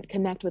 I wouldn't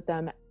connect with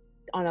them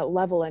on a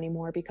level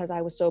anymore because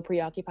I was so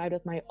preoccupied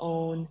with my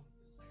own,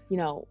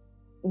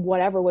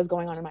 whatever was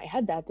going on in my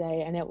head that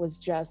day. And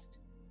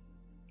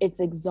it's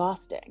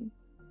exhausting.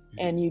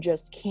 And you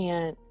just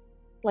can't,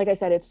 like I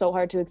said, it's so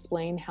hard to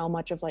explain how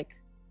much of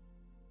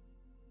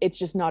it's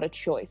just not a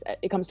choice.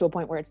 It comes to a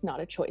point where it's not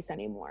a choice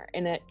anymore.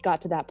 And it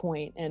got to that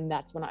point, and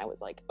that's when I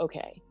was like,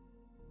 okay,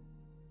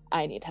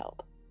 I need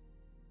help.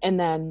 And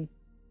then,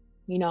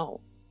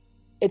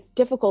 it's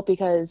difficult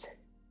because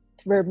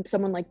for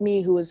someone like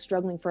me who was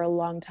struggling for a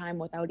long time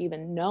without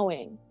even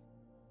knowing,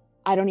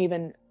 I don't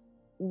even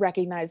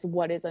recognize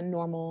what is a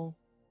normal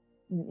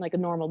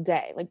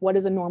day. Like, what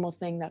is a normal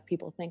thing that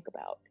people think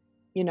about,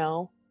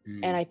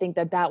 And I think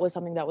that was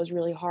something that was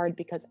really hard,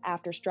 because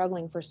after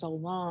struggling for so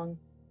long,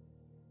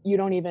 you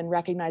don't even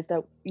recognize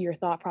that your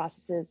thought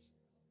processes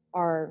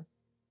are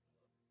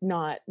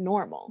not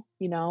normal,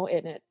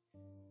 and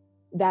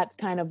that's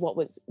kind of what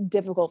was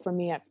difficult for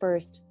me at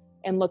first.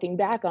 And looking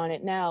back on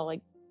it now,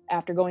 like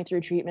after going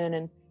through treatment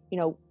and,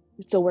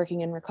 still working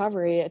in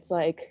recovery, it's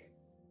like,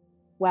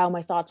 wow,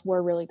 my thoughts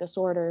were really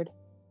disordered.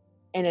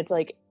 And it's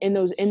like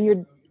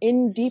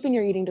deep in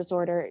your eating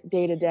disorder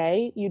day to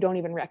day, you don't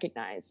even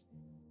recognize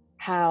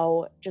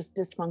how just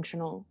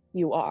dysfunctional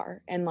you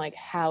are, and like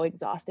how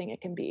exhausting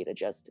it can be to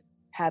just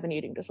have an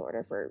eating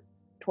disorder for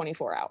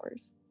 24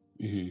 hours.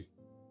 Mm-hmm.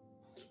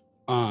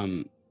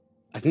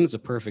 I think it's a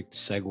perfect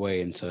segue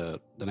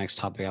into the next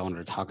topic I wanted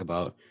to talk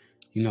about.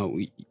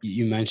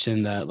 You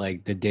mentioned that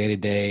like the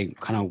day-to-day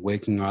kind of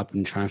waking up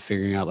and trying to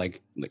figuring out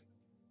like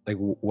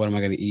what am I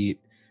going to eat?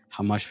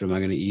 How much am I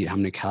going to eat? How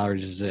many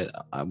calories is it?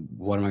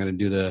 What am I going to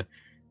do to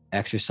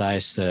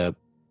exercise to,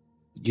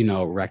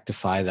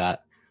 rectify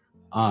that?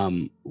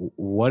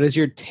 What is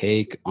your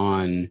take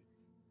on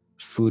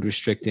food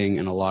restricting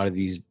and a lot of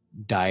these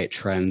diet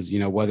trends,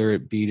 whether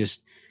it be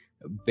just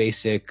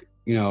basic,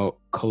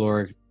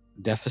 caloric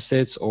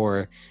deficits,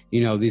 or,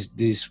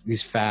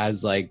 these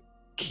fads like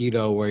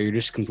keto, where you're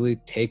just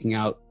completely taking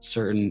out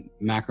certain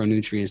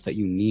macronutrients that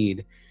you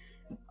need.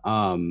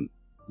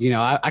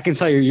 I can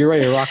tell you're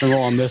ready to rock and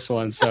roll on this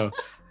one. So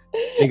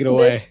take it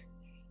away.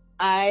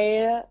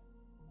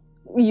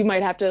 You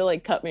might have to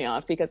like cut me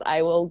off because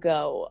I will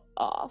go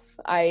off.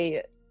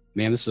 Man,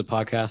 this is a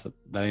podcast.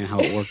 That ain't how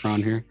it works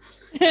around here.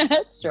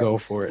 That's true. Go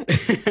for it.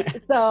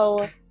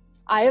 So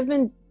I have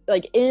been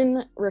like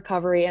in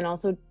recovery, and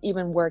also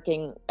even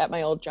working at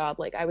my old job.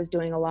 Like I was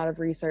doing a lot of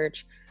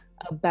research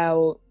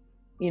about,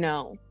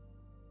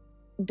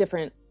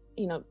 different,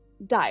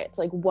 diets,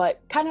 like what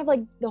kind of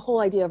like the whole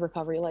idea of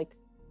recovery, like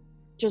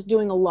just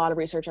doing a lot of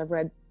research. I've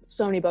read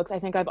so many books. I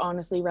think I've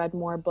honestly read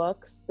more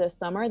books this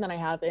summer than I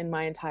have in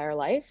my entire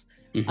life.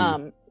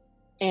 Mm-hmm.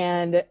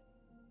 And,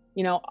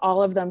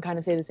 all of them kind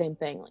of say the same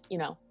thing. Like,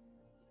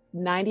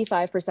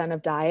 95%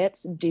 of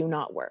diets do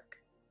not work.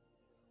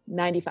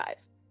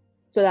 95.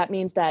 So that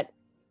means that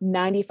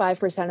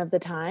 95% of the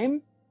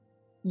time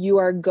you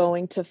are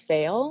going to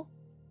fail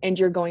and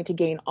you're going to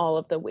gain all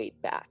of the weight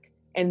back.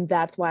 And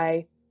that's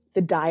why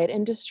the diet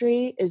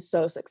industry is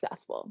so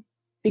successful,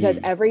 because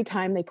every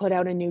time they put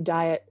out a new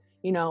diet,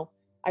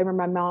 I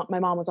remember my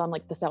mom was on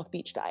like the South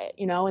Beach diet,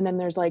 and then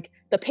there's like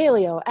the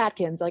paleo,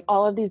 Atkins, like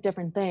all of these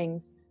different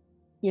things,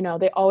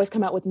 they always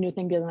come out with a new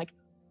thing being like,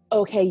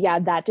 okay, yeah,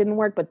 that didn't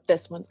work, but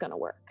this one's going to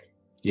work.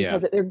 Yeah.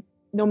 Because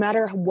no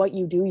matter what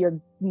you do, you're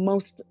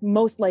most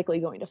likely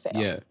going to fail.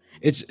 Yeah.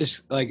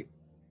 It's like,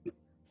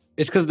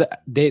 it's because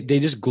they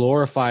just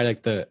glorify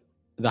like the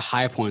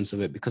high points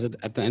of it, because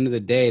at the end of the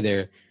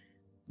day,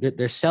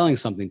 they're selling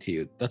something to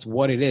you. That's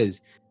what it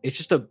is.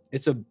 It's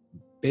a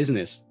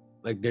business.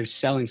 Like they're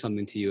selling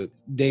something to you.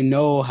 They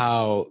know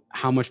how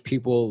much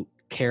people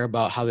care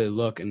about how they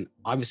look, and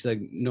obviously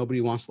like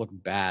nobody wants to look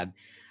bad.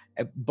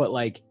 But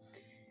like,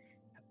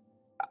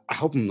 I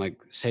hope I'm like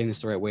saying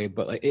this the right way,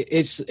 but like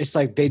it's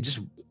like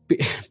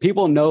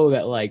people know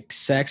that like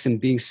sex and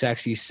being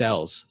sexy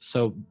sells.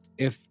 So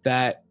if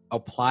that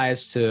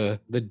applies to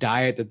the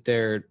diet that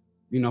they're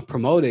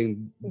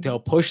promoting, they'll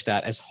push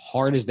that as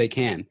hard as they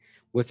can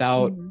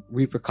without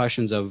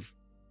repercussions of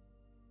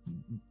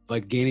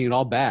like gaining it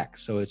all back.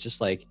 So it's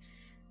just like,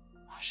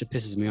 shit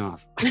pisses me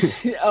off.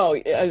 Oh,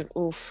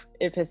 oof.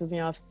 It pisses me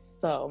off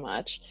so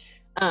much.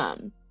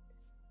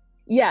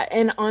 Yeah.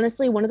 And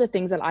honestly, one of the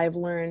things that I've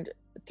learned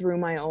through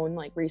my own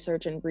like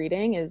research and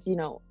reading is,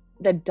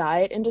 the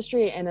diet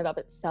industry in and of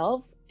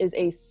itself is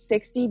a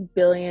 $60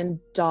 billion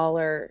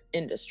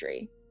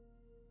industry.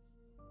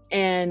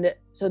 And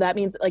so that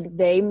means like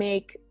they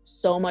make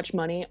so much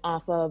money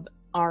off of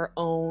our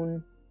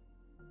own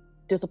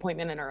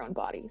disappointment in our own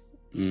bodies.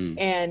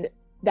 And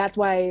that's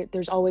why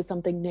there's always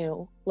something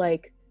new.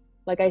 Like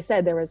I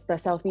said, there was the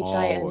South Beach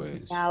diet,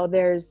 and now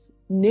there's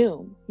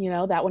Noom,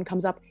 that one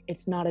comes up.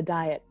 It's not a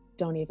diet.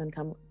 Don't even.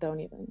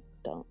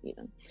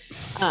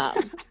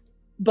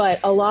 But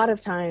a lot of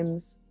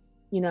times,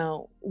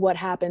 what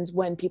happens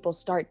when people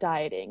start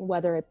dieting,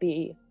 whether it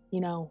be,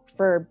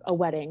 for a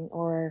wedding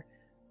or,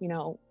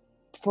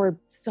 for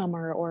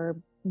summer or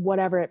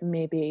whatever it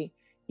may be,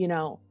 you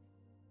know,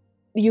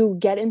 you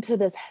get into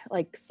this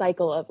like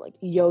cycle of like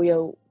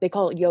yo-yo, they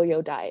call it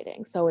yo-yo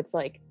dieting. So it's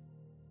like,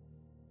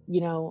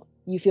 you know,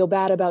 you feel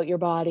bad about your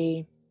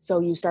body, so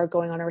you start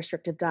going on a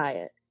restrictive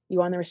diet. You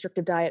go on the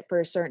restrictive diet for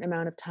a certain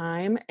amount of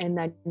time, and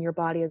then your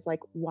body is like,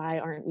 why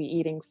aren't we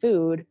eating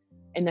food?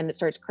 And then it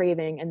starts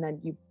craving, and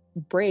then you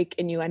break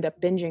and you end up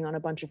binging on a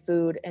bunch of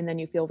food, and then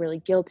you feel really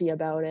guilty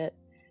about it,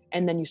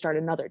 and then you start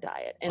another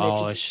diet, and it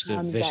it's just just a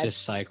becomes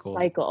vicious that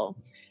cycle.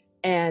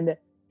 And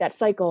that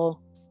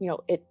cycle, you know,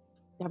 it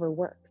never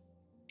works.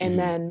 And Mhm.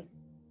 then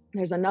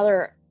there's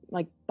another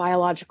like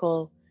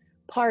biological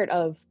part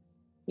of,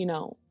 you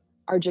know,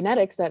 our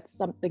genetics, that's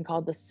something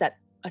called a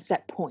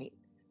set point.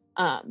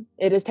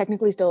 It is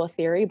technically still a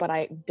theory, but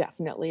I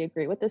definitely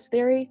agree with this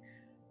theory.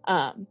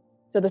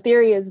 So the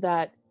theory is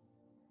that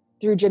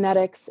through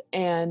genetics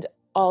and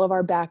all of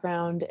our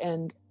background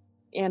and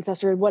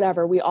ancestry,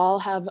 whatever, we all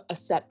have a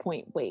set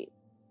point weight.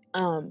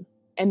 And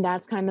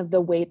that's kind of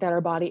the weight that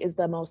our body is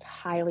the most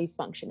highly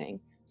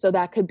functioning. So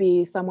that could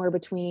be somewhere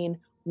between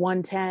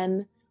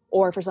 110,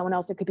 or for someone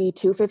else, it could be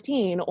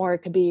 215, or it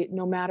could be,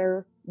 no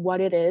matter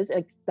what it is,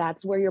 like,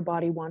 that's where your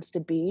body wants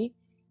to be.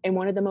 And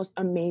one of the most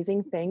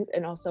amazing things,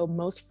 and also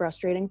most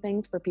frustrating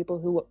things for people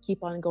who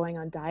keep on going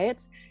on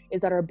diets,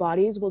 is that our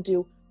bodies will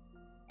do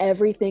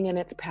everything in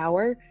its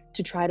power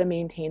to try to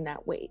maintain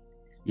that weight.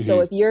 Mhm.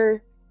 So if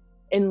you're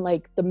in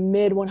like the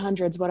mid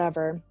 100s,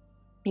 whatever,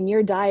 and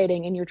you're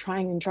dieting and you're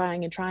trying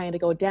to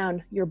go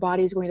down, your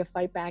body is going to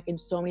fight back in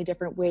so many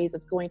different ways.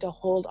 It's going to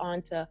hold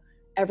on to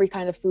every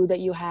kind of food that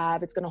you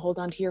have. It's going to hold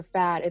on to your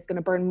fat. It's going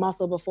to burn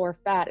muscle before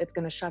fat. It's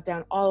going to shut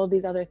down all of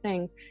these other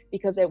things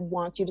because it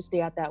wants you to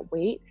stay at that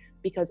weight.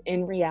 Because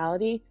in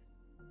reality,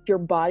 your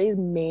body's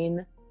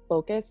main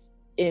focus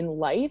in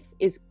life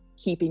is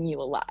keeping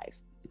you alive.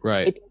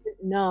 Right. It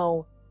doesn't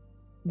know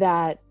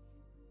that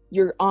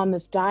you're on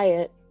this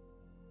diet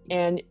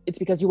and it's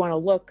because you want to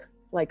look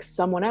like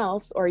someone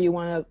else, or you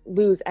want to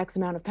lose X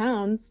amount of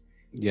pounds.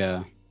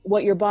 Yeah.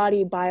 What your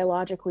body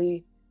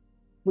biologically,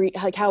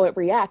 like how it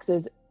reacts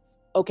is,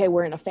 okay,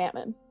 we're in a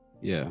famine.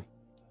 Yeah.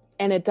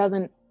 And it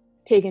doesn't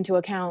take into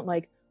account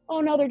like,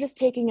 oh no, they're just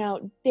taking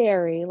out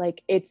dairy.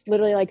 Like, it's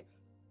literally like,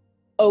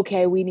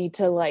 okay, we need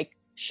to like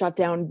shut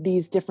down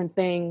these different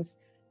things.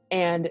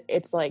 And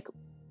it's like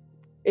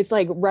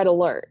red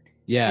alert.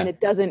 Yeah. And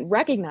it doesn't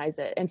recognize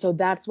it. And so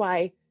that's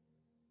why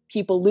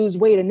people lose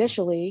weight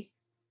initially,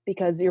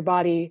 because your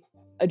body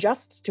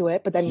adjusts to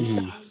it, but then you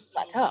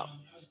plateau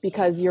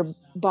because your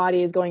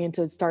body is going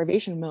into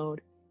starvation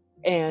mode.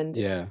 And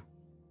Yeah.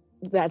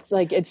 that's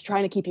like, it's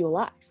trying to keep you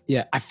alive.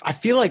 Yeah. I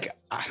feel like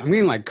I'm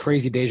getting like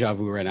crazy deja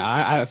vu right now.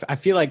 I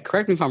feel like,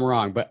 correct me if I'm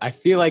wrong, but I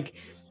feel like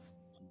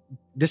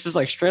this is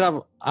like straight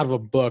out of a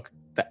book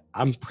that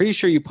I'm pretty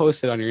sure you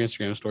posted on your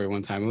Instagram story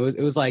one time.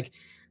 It was like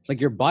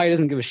your body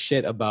doesn't give a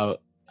shit about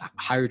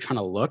how you're trying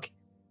to look.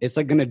 It's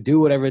like going to do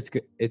whatever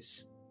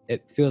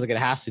it feels like it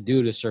has to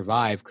do to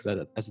survive, because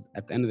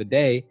at the end of the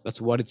day,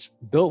 that's what it's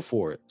built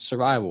for,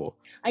 survival.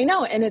 I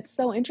know. And it's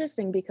so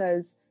interesting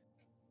because,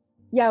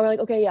 yeah, we're like,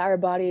 okay, yeah, our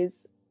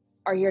bodies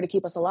are here to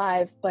keep us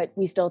alive, but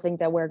we still think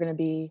that we're going to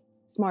be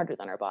smarter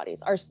than our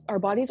bodies. Our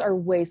bodies are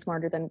way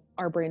smarter than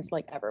our brains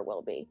like ever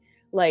will be.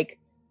 Like,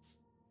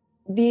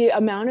 the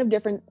amount of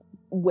different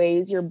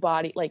ways your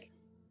body like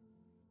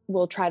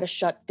will try to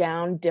shut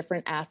down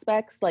different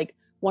aspects. Like,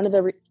 one of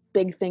the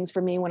big things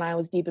for me when I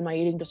was deep in my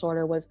eating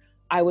disorder was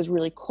I was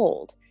really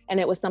cold. And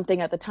it was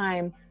something at the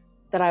time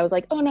that I was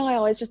like, oh no,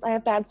 I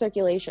have bad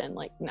circulation.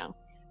 Like, no.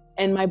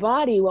 And my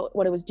body,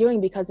 what it was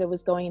doing, because it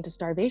was going into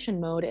starvation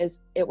mode,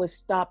 is it was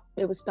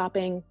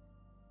stopping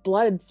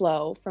blood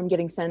flow from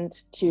getting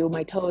sent to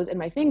my toes and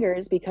my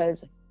fingers,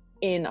 because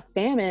in a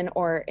famine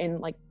or in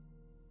like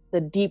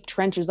the deep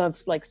trenches of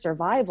like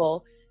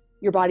survival,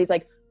 your body's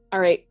like, all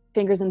right,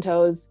 fingers and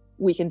toes,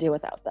 we can do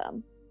without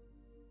them.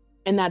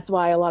 And that's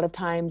why a lot of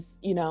times,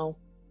 you know,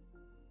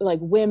 like,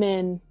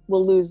 women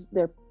will lose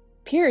their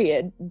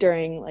period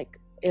during, like,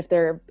 if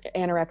they're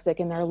anorexic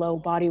and they're low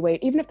body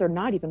weight, even if they're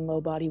not even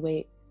low body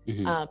weight,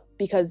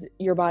 because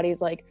your body's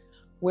like,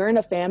 we're in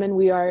a famine.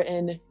 We are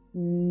in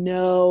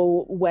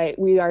no way.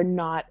 We are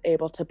not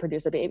able to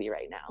produce a baby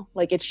right now.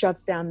 Like, it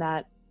shuts down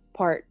that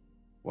part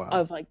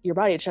of like your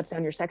body. It shuts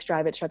down your sex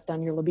drive. It shuts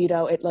down your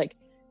libido. It like,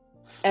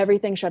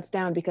 everything shuts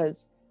down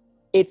because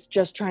it's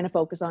just trying to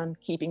focus on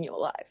keeping you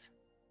alive.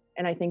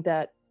 And I think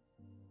that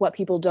what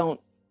people don't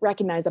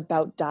recognize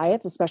about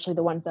diets, especially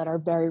the ones that are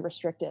very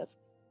restrictive,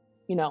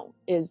 you know,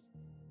 is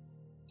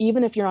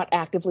even if you're not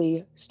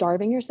actively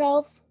starving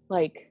yourself,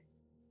 like,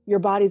 your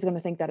body's going to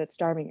think that it's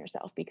starving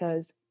yourself,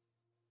 because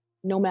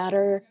no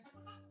matter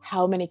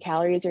how many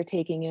calories you're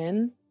taking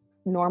in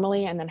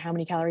normally and then how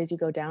many calories you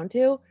go down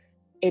to,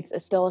 it's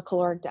still a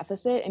caloric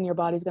deficit, and your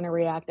body's going to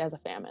react as a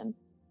famine.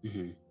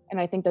 And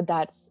I think that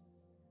that's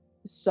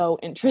so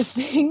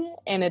interesting,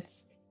 and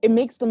it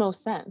makes the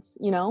most sense,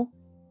 you know?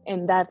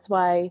 And that's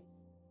why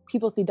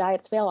people see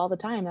diets fail all the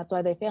time. That's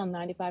why they fail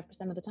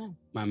 95% of the time.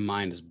 My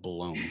mind is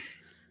blown.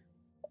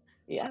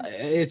 Yeah.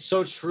 It's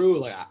so true.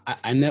 Like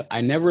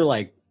I never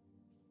like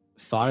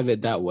thought of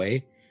it that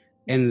way,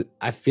 and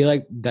I feel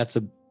like that's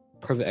a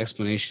perfect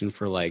explanation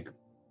for like,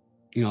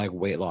 you know, like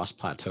weight loss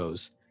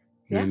plateaus.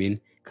 You know what I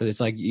mean? Because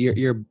it's like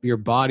your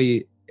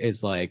body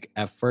is like,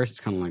 at first it's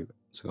kind of like,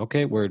 it's like,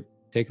 okay, we're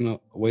taking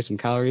away some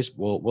calories,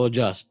 we'll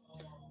adjust,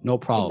 no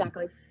problem.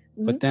 Exactly.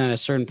 But then at a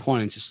certain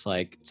point, it's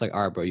like,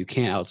 all right, bro, you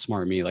can't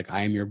outsmart me. Like,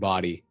 I am your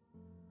body.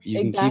 You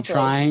can keep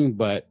trying,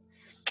 but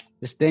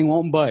this thing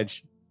won't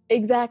budge.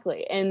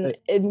 Exactly. And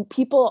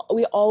people,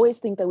 we always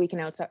think that we can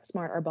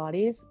outsmart our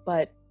bodies,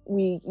 but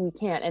we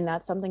can't. And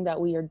that's something that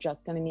we are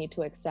just going to need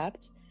to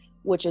accept,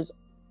 which is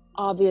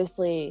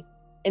obviously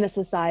in a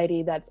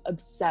society that's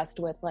obsessed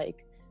with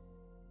like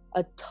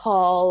a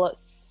tall,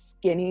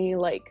 skinny,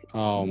 like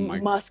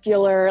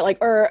muscular, like,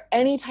 or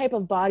any type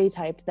of body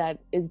type that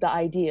is the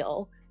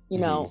ideal, you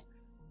know,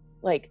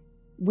 like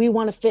we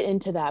want to fit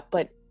into that.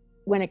 But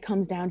when it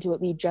comes down to it,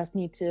 we just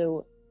need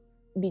to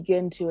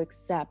begin to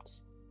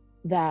accept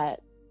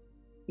that,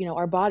 you know,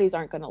 our bodies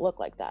aren't going to look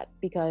like that,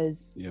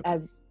 because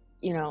as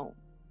you know,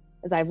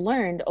 as I've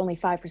learned, only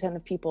 5%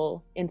 of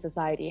people in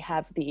society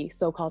have the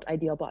so-called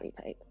ideal body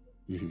type.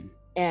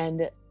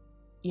 And,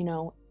 you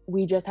know,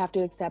 we just have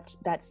to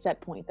accept that set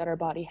point that our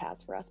body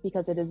has for us,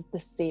 because it is the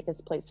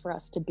safest place for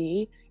us to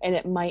be. And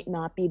it might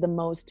not be the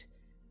most,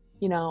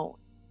 you know,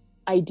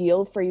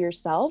 ideal for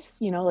yourself,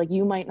 you know, like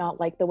you might not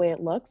like the way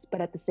it looks,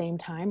 but at the same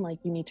time, like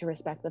you need to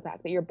respect the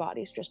fact that your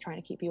body's just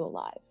trying to keep you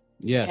alive.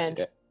 Yes.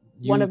 And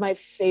one of my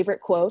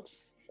favorite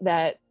quotes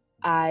that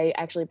I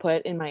actually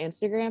put in my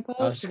Instagram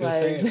post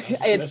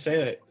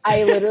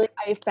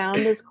I found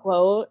this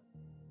quote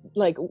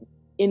like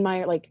when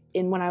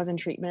I was in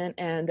treatment,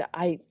 and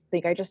I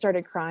think I just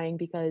started crying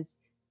because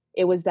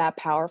it was that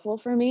powerful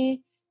for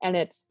me. And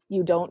it's,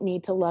 you don't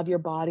need to love your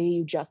body,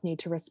 you just need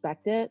to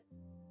respect it.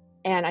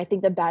 And I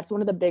think that that's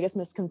one of the biggest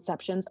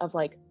misconceptions of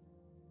like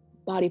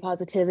body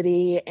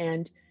positivity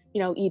and,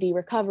 you know, ED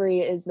recovery,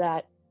 is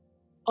that,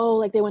 oh,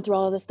 like they went through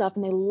all of this stuff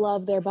and they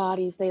love their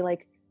bodies. They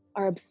like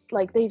are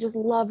like, they just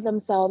love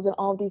themselves and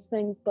all these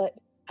things. But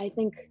I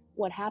think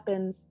what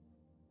happens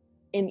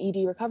in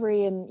ED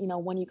recovery, and, you know,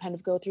 when you kind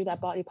of go through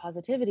that body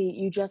positivity,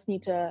 you just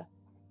need to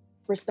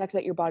respect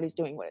that your body's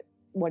doing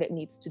what it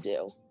needs to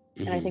do.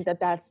 And I think that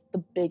that's the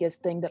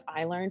biggest thing that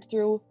I learned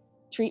through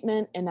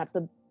treatment. And that's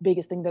the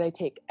biggest thing that I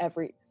take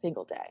every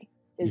single day,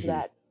 is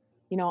that,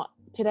 you know,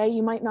 today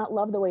you might not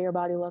love the way your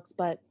body looks,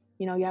 but,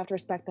 you know, you have to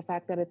respect the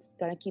fact that it's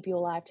going to keep you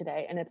alive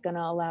today. And it's going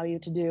to allow you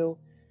to do,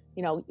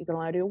 you know, you're going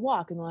to allow you to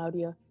walk, and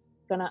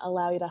going to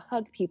allow you to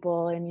hug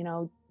people and, you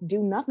know,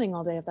 do nothing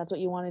all day if that's what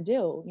you want to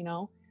do, you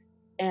know?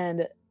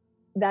 And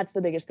that's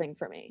the biggest thing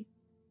for me.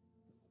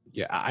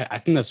 Yeah, I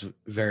think that's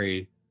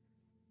very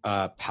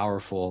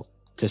powerful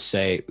to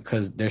say,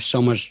 because there's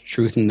so much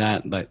truth in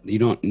that. But you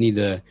don't need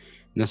to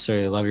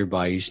necessarily love your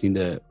body, you just need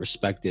to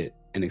respect it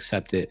and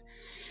accept it.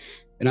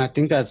 And I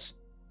think that's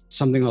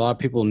something a lot of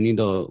people need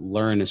to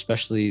learn,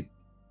 especially,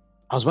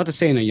 I was about to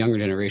say in the younger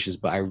generations,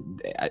 but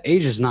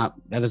age is not,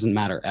 that doesn't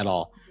matter at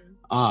all.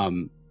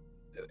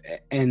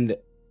 And,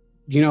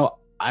 you know,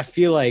 I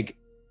feel like,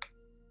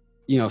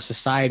 you know,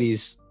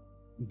 society's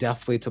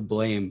definitely to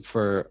blame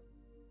for,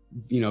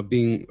 you know,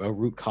 being a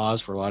root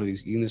cause for a lot of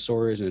these eating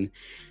disorders and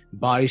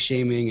body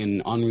shaming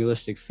and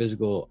unrealistic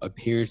physical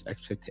appearance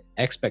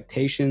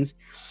expectations.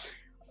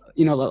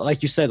 You know,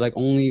 like you said, like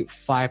only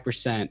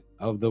 5%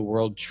 of the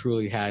world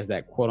truly has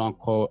that quote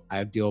unquote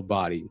ideal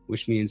body,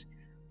 which means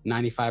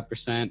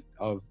 95%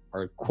 of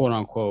our quote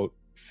unquote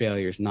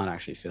failures, not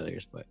actually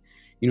failures, but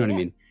you know what I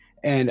mean?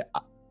 And,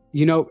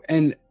 you know,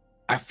 and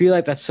I feel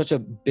like that's such a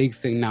big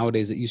thing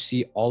nowadays that you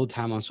see all the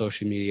time on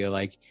social media.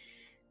 Like,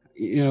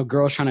 you know,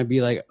 girls trying to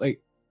be like,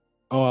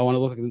 oh, I want to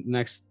look like the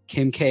next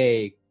Kim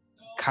K,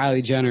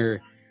 Kylie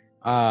Jenner,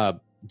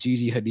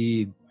 Gigi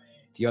Hadid,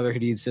 the other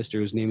Hadid sister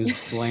whose name is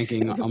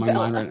blanking on my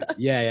mind right now.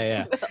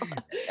 Yeah.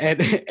 And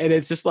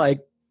it's just like,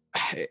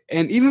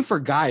 and even for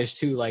guys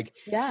too, like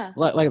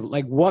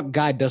what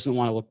guy doesn't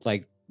want to look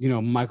like, you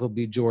know, Michael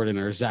B. Jordan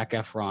or Zac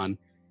Efron,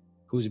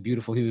 who's a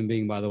beautiful human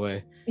being, by the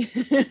way.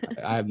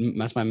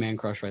 That's my man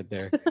crush right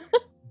there.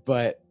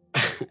 But,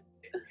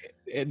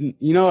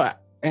 you know,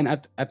 and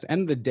at the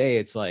end of the day,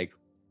 it's like,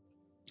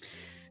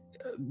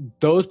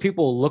 those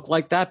people look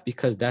like that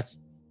because that's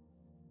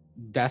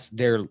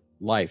their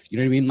life. You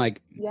know what I mean?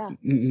 Like,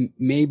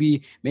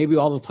 maybe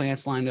all the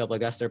plants lined up,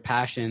 like that's their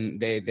passion.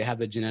 They have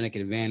the genetic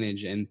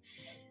advantage, and,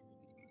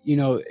 you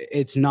know,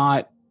 it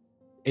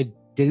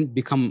didn't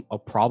become a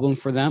problem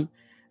for them.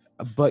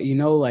 But, you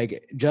know, like,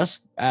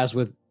 just as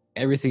with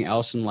everything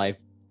else in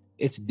life,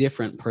 it's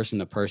different person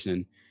to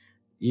person.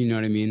 You know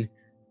what I mean?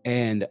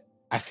 And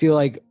I feel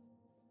like,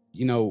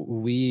 you know,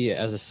 we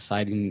as a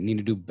society need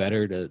to do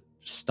better to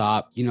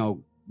stop, you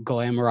know,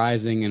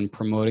 glamorizing and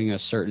promoting a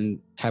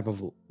certain type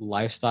of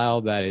lifestyle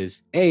that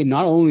is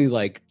not only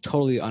like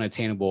totally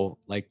unattainable,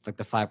 like the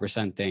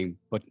 5% thing,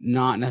 but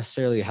not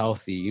necessarily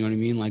healthy. You know what I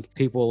mean? Like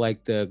people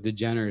like the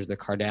Jenners, the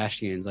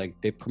Kardashians, like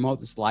they promote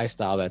this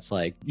lifestyle that's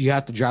like you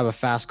have to drive a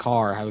fast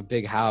car, have a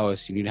big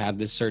house, you need to have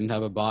this certain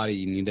type of body,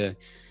 you need to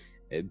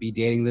be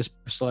dating this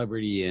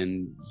celebrity,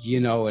 and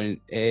and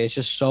it's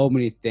just so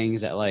many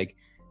things that like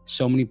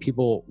so many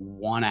people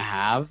want to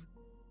have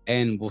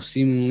and will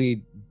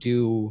seemingly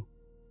do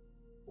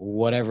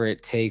whatever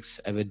it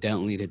takes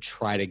evidently to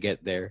try to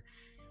get there.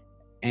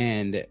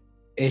 And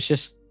it's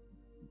just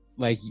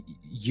like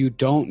you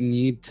don't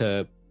need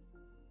to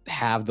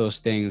have those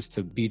things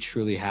to be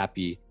truly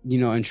happy,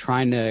 and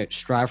trying to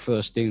strive for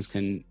those things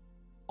can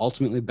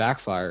ultimately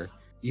backfire.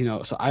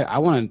 So I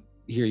want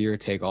to hear your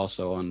take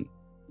also on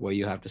what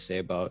you have to say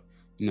about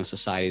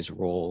society's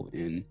role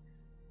in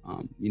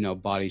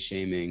body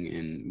shaming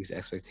and these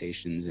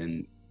expectations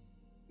and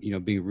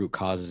being root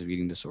causes of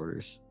eating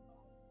disorders.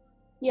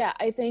 Yeah,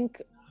 I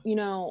think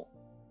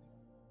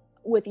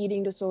with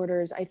eating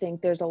disorders, I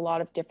think there's a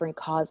lot of different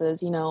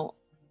causes.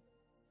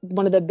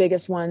 One of the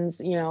biggest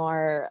ones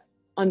are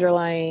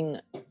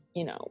underlying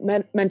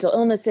mental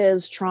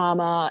illnesses,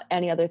 trauma,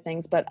 any other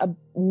things, but a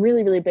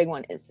really, really big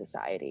one is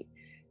society.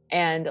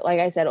 And like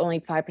I said, only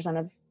 5%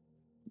 of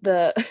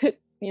the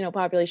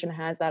population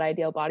has that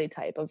ideal body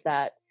type of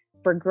that.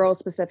 For girls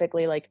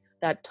specifically, like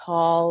that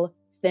tall,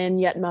 thin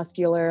yet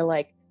muscular,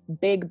 like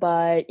big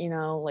butt,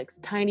 like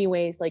tiny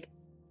waist, like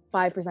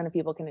 5% of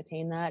people can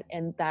attain that.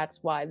 And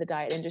that's why the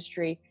diet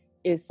industry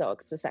is so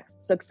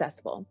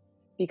successful,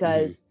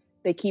 because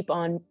they keep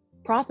on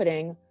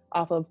profiting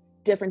off of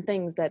different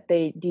things that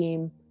they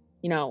deem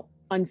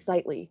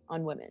unsightly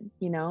on women,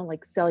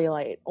 like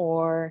cellulite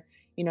or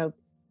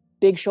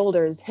big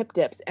shoulders, hip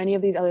dips, any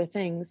of these other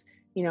things.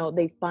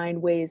 They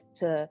find ways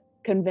to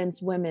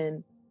convince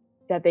women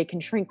that they can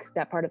shrink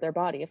that part of their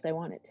body if they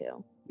wanted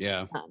to.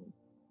 Yeah.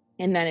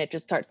 And then it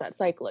just starts that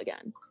cycle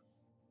again.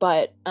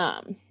 But,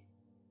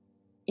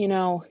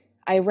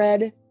 I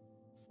read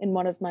in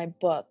one of my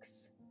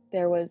books,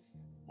 there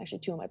was actually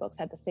 2 of my books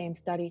had the same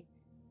study.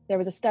 There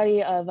was a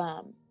study of,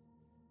 I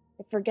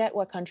forget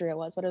what country it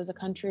was, but it was a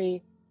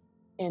country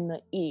in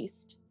the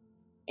East,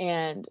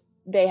 and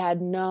they had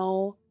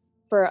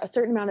for a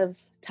certain amount of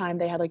time,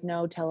 they had like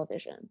no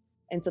television.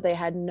 And so they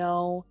had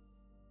no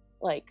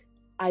like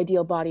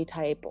ideal body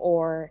type,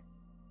 or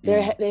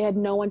they had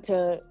no one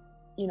to,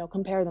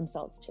 compare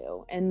themselves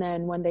to. And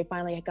then when they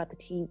finally got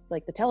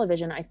the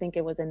television, I think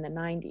it was in the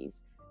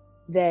 90s,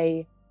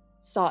 they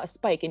saw a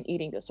spike in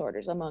eating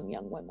disorders among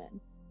young women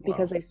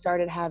because they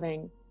started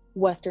having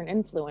Western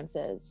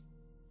influences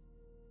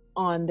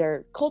on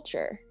their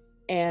culture.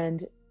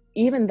 And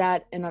even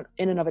that in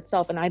and of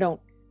itself, and I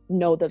don't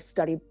know the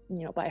study,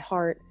 by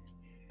heart,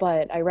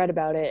 but I read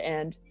about it,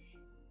 and,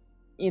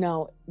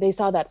 they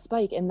saw that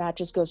spike, and that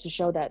just goes to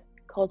show that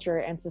culture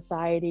and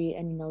society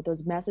and,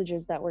 those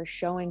messages that we're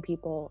showing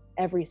people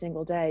every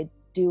single day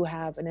do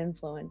have an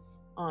influence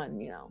on,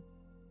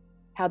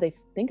 how they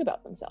think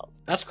about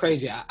themselves. That's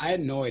crazy. I had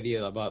no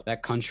idea about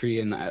that country,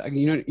 and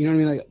you know what I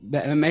mean. Like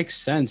that, it makes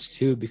sense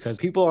too, because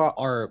people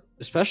are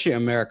especially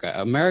America.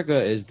 America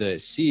is the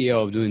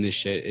CEO of doing this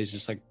shit. Is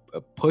just like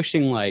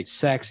pushing like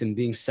sex and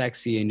being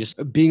sexy and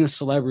just being a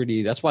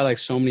celebrity. That's why like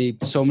so many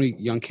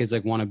young kids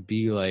like want to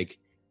be like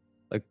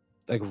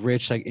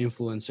rich like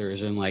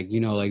influencers, and like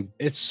like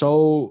it's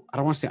so, I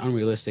don't want to say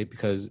unrealistic,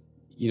 because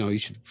you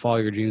should follow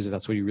your dreams if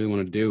that's what you really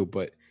want to do,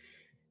 but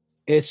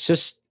it's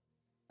just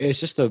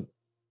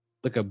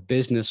a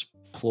business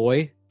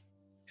ploy.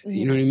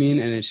 You know what I mean?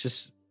 And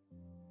it's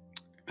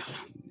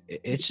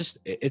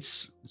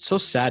so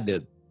sad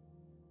that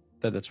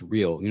that's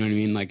real. You know what I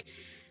mean? Like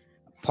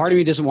part of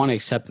me doesn't want to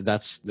accept that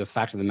that's the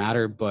fact of the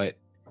matter, but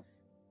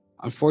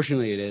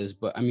unfortunately it is.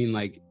 But I mean,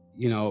 like,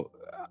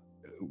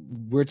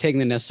 we're taking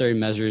the necessary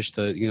measures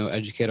to,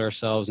 educate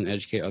ourselves and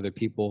educate other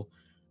people.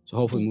 So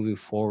hopefully moving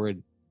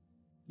forward,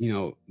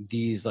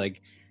 these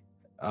like,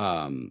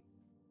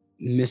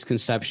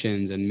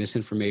 misconceptions and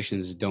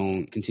misinformations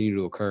don't continue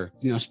to occur.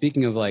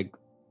 Speaking of like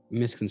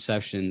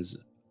misconceptions,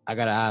 I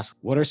gotta ask,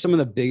 what are some of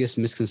the biggest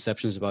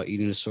misconceptions about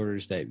eating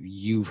disorders that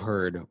you've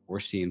heard or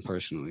seen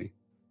personally?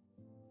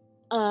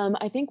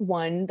 I think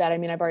one that,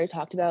 I've already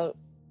talked about,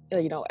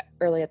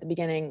 early at the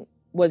beginning,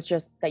 was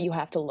just that you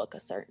have to look a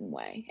certain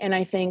way. And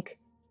I think,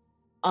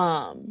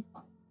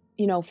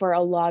 for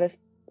a lot of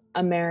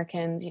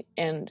Americans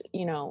and,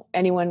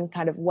 anyone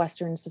kind of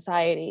Western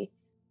society,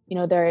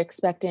 they're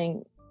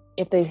expecting,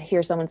 if they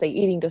hear someone say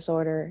eating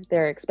disorder,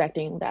 they're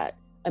expecting that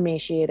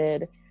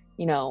emaciated,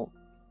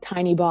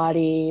 tiny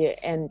body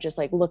and just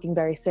like looking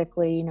very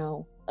sickly,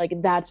 like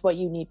that's what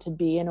you need to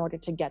be in order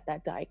to get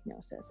that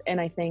diagnosis.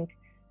 And I think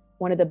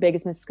one of the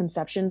biggest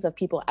misconceptions of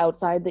people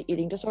outside the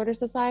eating disorder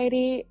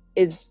society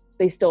is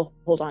they still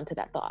hold on to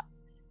that thought.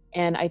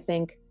 And I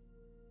think,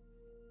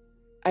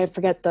 I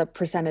forget the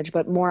percentage,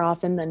 but more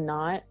often than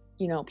not,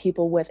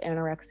 people with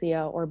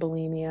anorexia or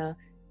bulimia,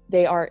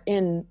 they are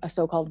in a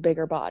so-called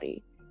bigger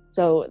body.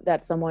 So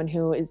that's someone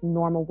who is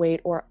normal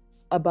weight or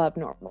above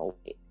normal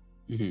weight.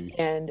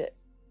 Mm-hmm. And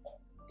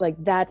like,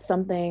 that's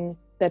something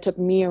that took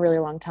me a really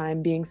long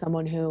time, being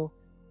someone who,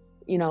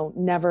 you know,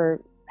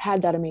 never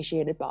had that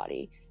emaciated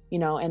body, you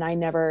know, and I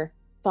never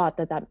thought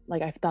that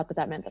like, I thought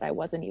that meant that I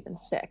wasn't even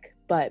sick.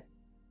 But,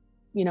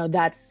 you know,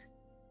 that's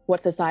what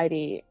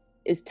society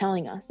is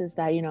telling us, is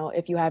that, you know,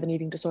 if you have an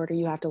eating disorder,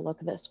 you have to look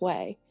this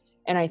way.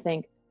 And I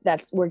think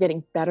we're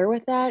getting better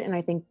with that. And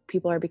I think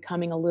people are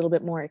becoming a little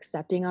bit more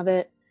accepting of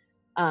it.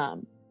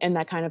 And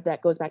that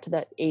goes back to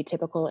that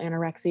atypical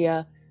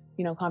anorexia,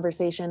 you know,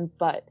 conversation.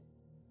 But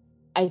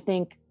I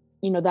think,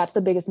 you know, that's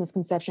the biggest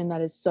misconception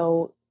that is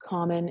so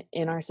common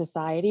in our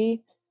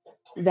society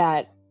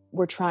that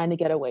we're trying to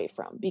get away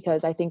from,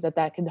 because I think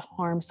that can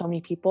harm so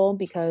many people.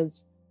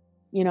 Because,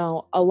 you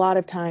know, a lot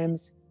of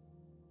times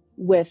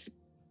with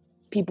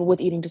people with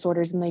eating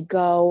disorders, and they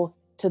go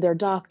to their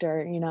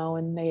doctor, you know,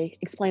 and they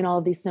explain all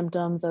of these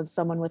symptoms of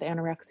someone with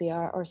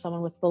anorexia or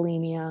someone with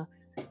bulimia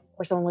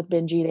or someone with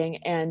binge eating.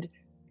 And,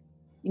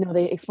 you know,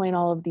 they explain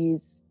all of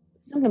these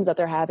symptoms that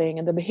they're having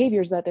and the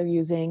behaviors that they're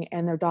using.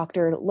 And their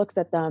doctor looks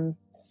at them,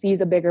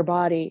 sees a bigger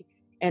body,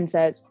 and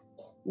says,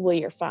 well,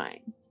 you're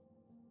fine.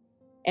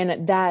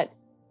 And that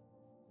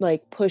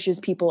like pushes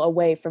people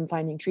away from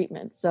finding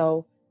treatment.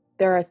 So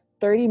there are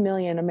 30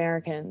 million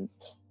Americans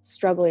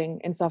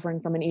struggling and suffering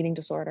from an eating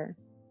disorder.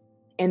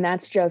 And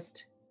that's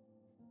just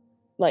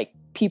like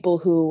people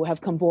who have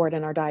come forward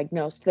and are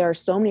diagnosed. There are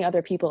so many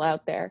other people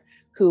out there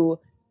who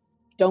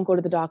don't go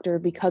to the doctor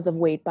because of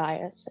weight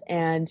bias,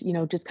 and, you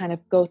know, just kind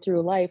of go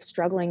through life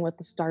struggling with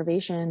the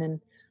starvation and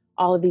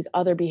all of these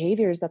other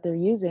behaviors that they're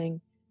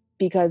using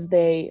because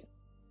they,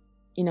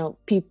 you know,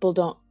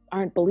 people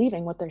aren't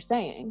believing what they're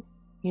saying,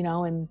 you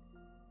know, and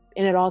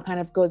it all kind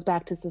of goes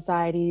back to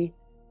society,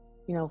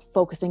 you know,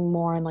 focusing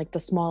more on like the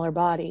smaller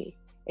body,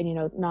 and, you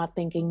know, not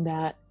thinking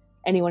that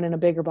anyone in a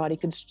bigger body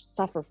could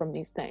suffer from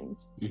these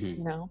things, Mm-hmm.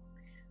 you know.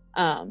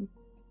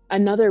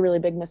 Another really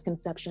big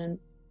misconception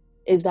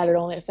is that it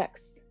only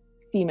affects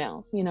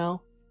females, you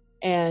know.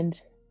 And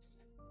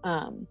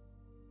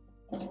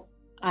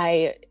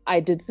I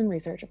did some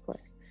research, of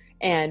course,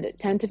 and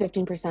 10 to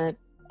 15%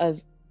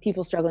 of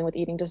people struggling with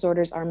eating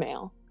disorders are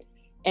male.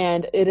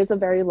 And it is a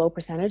very low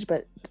percentage,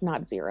 but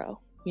not zero,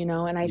 you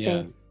know. And I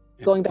think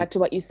going back to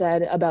what you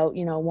said about,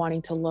 you know,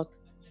 wanting to look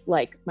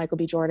like Michael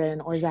B.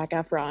 Jordan or Zac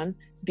Efron,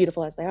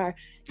 beautiful as they are,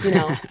 you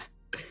know,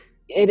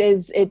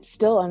 it's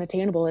still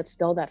unattainable. It's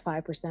still that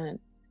 5%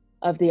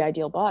 of the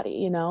ideal body,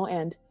 you know.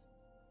 And,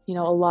 you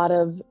know, a lot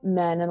of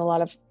men and a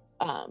lot of,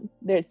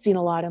 it's seen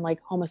a lot in like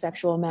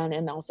homosexual men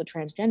and also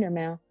transgender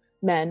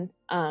men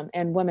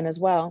and women as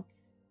well,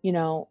 you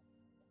know,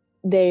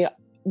 they're,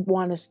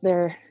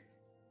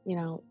 you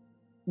know,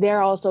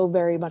 they're also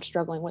very much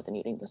struggling with an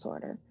eating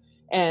disorder.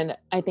 And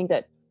I think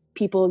that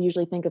people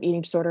usually think of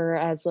eating disorder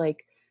as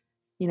like,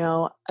 you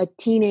know, a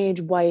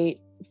teenage white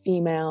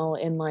female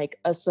in like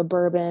a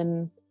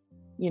suburban,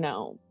 you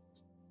know,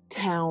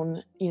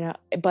 town, you know,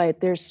 but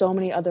there's so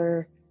many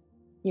other,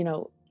 you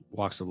know,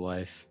 walks of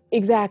life.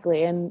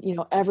 Exactly. And, you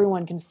know,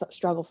 everyone can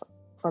struggle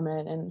from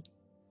it. And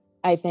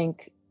I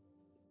think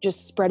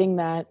just spreading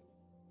that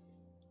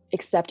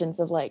acceptance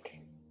of like,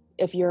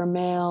 if you're a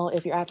male,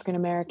 if you're African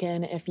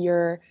American, if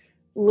you're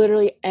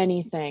literally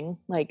anything,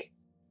 like,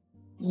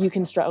 you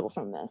can struggle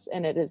from this,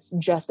 and it is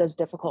just as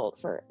difficult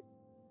for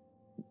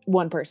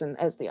one person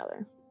as the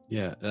other.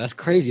 Yeah, that's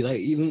crazy. Like,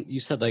 even you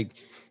said like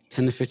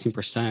 10 to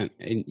 15%,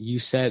 and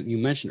you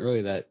mentioned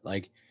earlier that,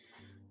 like,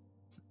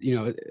 you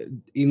know,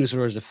 eating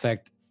disorders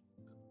affect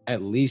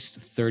at least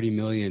 30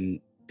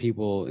 million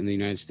people in the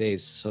United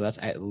States. So that's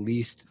at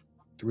least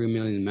 3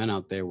 million men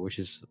out there, which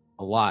is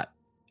a lot.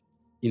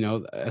 You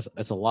know,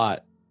 that's a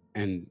lot.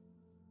 And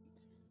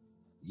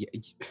yeah,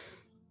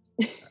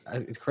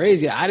 it's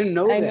crazy. I didn't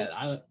know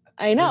that.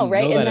 I know,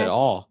 right? Know that at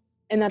all.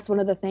 And that's one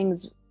of the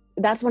things,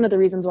 that's one of the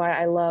reasons why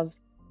I love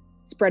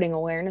spreading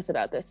awareness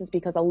about this, is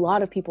because a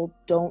lot of people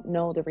don't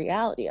know the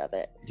reality of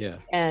it. Yeah.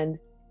 And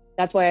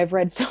that's why I've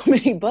read so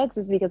many books,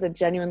 is because it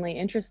genuinely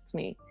interests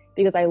me,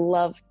 because I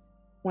love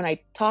when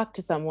I talk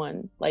to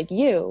someone like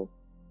you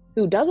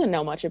who doesn't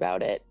know much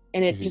about it,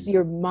 and it just,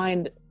 your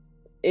mind,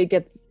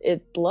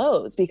 it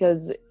blows,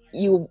 because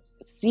you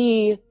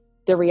see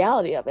the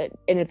reality of it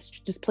and it's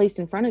just placed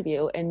in front of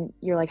you, and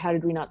you're like, how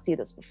did we not see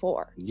this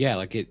before? Yeah,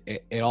 like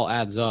it all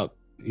adds up,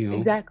 you know.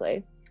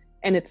 Exactly.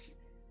 And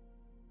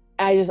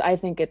I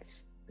think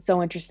it's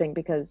so interesting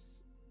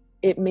because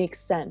it makes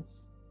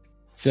sense.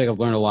 I feel like I've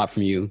learned a lot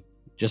from you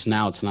just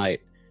now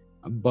tonight.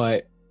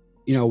 But,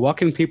 you know, what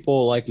can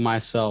people like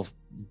myself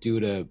do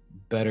to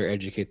better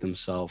educate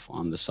themselves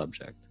on the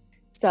subject?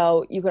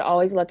 So you could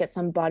always look at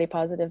some body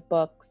positive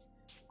books,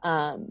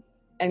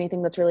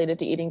 anything that's related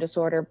to eating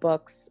disorder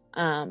books,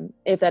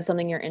 if that's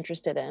something you're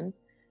interested in.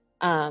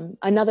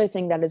 Another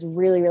thing that has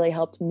really, really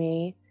helped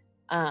me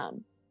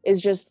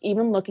is just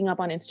even looking up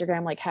on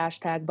Instagram, like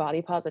hashtag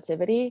body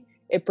positivity.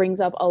 It brings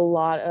up a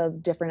lot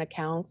of different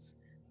accounts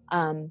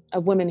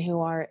of women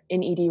who are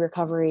in ED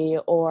recovery,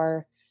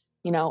 or,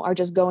 you know, are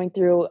just going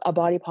through a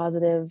body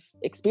positive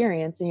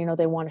experience, and, you know,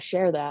 they want to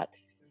share that.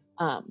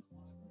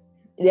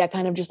 that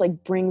kind of just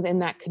like brings in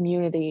that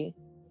community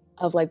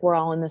of like, we're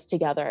all in this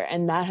together.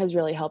 And that has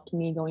really helped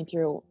me going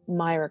through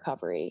my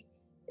recovery,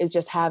 is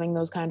just having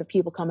those kind of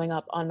people coming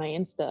up on my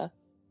Insta,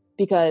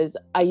 because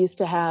I used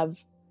to have,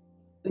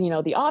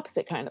 the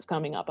opposite kind of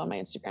coming up on my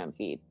Instagram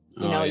feed.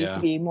 It used to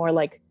be more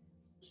like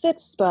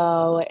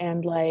Fitspo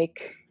and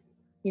like,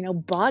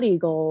 body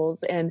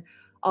goals and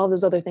all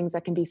those other things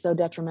that can be so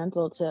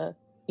detrimental to,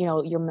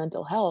 your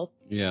mental health.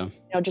 Yeah.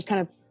 Just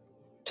kind of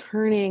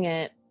turning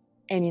it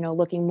and,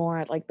 looking more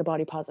at like the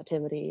body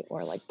positivity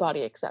or like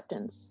body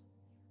acceptance.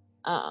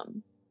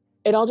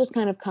 It all just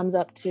kind of comes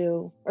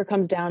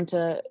down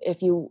to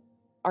if you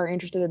are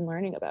interested in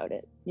learning about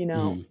it,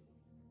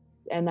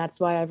 and that's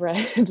why I've read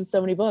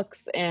so many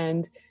books,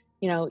 and,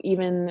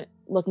 even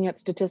looking at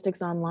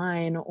statistics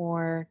online,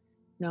 or,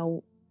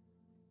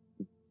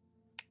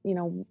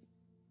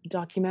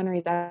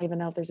 documentaries. I don't even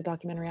know if there's a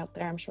documentary out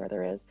there. I'm sure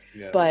there is,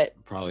 but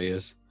probably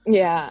is.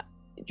 Yeah.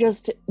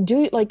 Just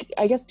do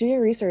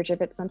your research.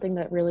 If it's something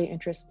that really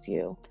interests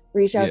you,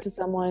 reach out to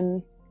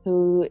someone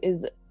who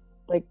is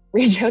like,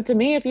 reach out to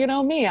me. If you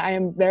know me, I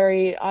am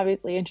very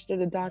obviously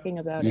interested in talking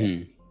about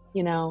it,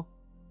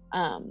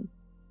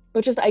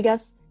 but just, I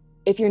guess,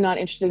 if you're not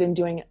interested in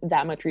doing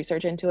that much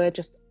research into it,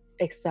 just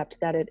accept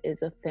that it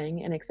is a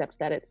thing, and accept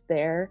that it's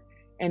there,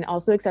 and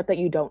also accept that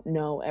you don't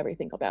know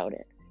everything about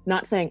it.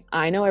 Not saying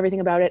I know everything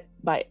about it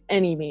by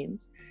any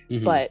means,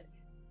 but,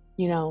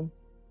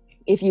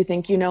 if you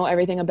think you know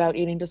everything about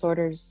eating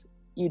disorders,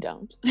 you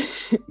don't.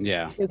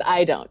 Yeah. Because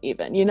I don't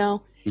even,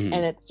 and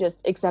it's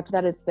just accept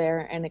that it's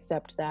there, and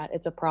accept that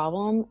it's a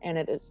problem, and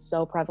it is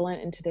so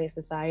prevalent in today's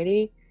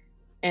society,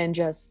 and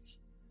just,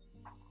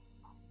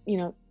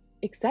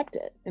 accept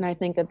it. And I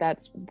think that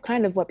that's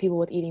kind of what people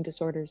with eating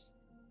disorders,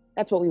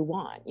 that's what we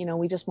want.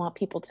 We just want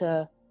people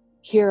to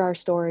hear our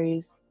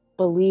stories,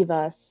 believe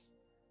us,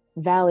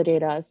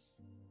 validate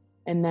us,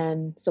 and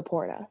then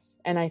support us.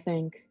 And I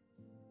think,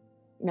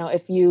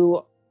 if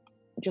you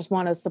just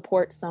want to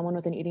support someone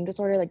with an eating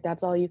disorder, like,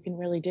 that's all you can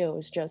really do,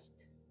 is just,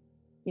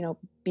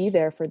 be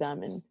there for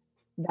them and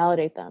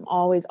validate them.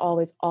 Always,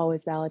 always,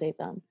 always validate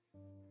them,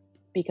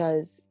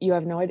 because you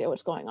have no idea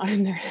what's going on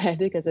in their head,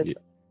 because it's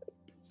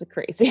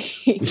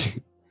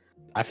crazy.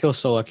 I feel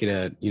so lucky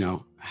to,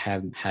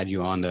 have had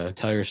you on to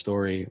tell your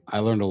story. I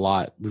learned a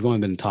lot. We've only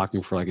been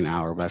talking for like an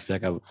hour, but I feel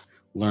like I've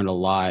learned a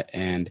lot,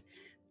 and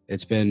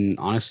it's been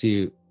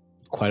honestly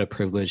quite a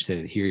privilege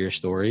to hear your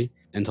story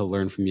and to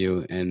learn from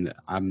you. And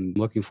I'm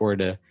looking forward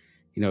to,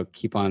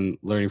 keep on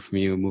learning from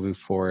you moving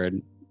forward,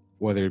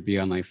 whether it be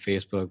on like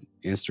Facebook,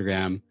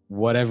 Instagram,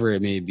 whatever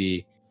it may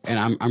be.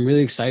 And I'm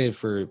really excited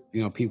for,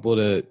 people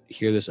to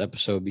hear this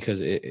episode,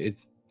 because it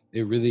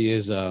really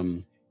is,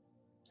 I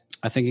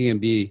think it can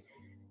be,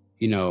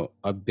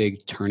 a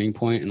big turning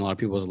point in a lot of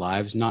people's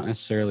lives, not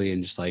necessarily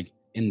in just like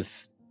in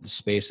the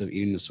space of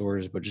eating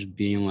disorders, but just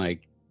being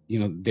like,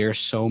 there's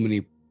so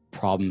many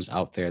problems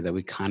out there that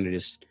we kind of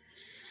just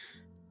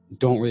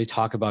don't really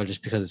talk about,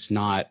 just because it's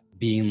not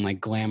being like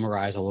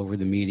glamorized all over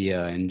the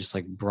media and just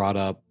like brought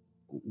up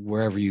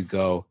wherever you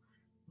go.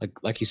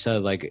 Like you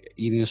said, like,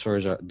 eating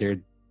disorders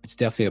it's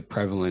definitely a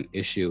prevalent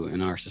issue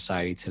in our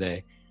society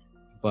today.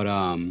 But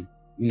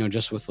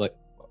just with like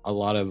a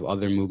lot of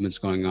other movements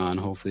going on,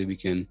 hopefully we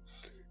can,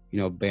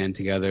 band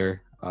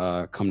together,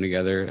 come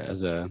together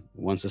as a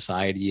one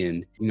society,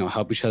 and,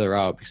 help each other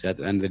out, because at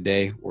the end of the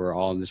day, we're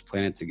all on this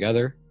planet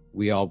together.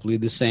 We all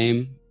bleed the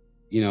same.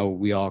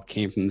 We all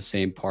came from the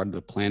same part of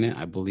the planet.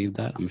 I believe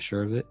that. I'm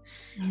sure of it.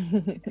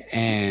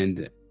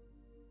 And,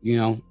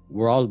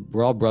 we're all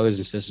brothers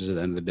and sisters at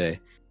the end of the day.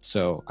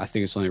 So I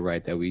think it's only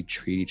right that we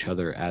treat each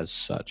other as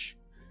such.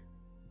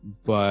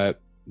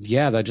 But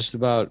yeah, that just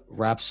about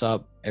wraps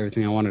up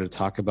everything I wanted to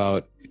talk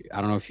about.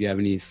 I don't know if you have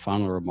any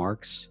final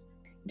remarks.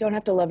 You don't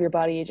have to love your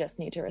body. You just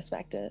need to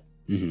respect it.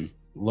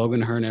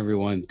 Logan, Ahearn,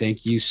 everyone,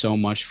 thank you so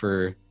much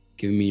for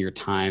giving me your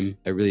time.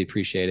 I really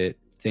appreciate it.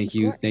 Thank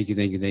you. Thank you.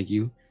 Thank you. Thank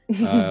you.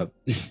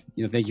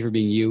 Thank you for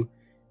being you,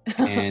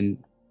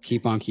 and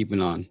keep on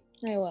keeping on.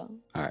 I will.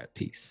 All right.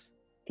 Peace.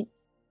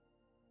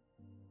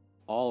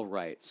 All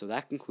right. So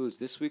that concludes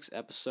this week's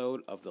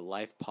episode of the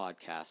Life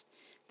Podcast.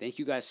 Thank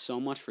you guys so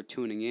much for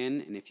tuning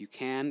in. And if you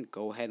can,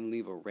 go ahead and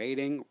leave a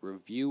rating,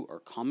 review, or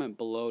comment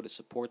below to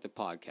support the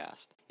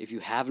podcast. If you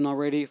haven't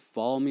already,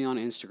 follow me on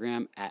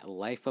Instagram at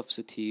Life of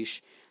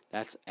Satish.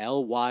 That's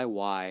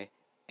LYYFEOFSATISH.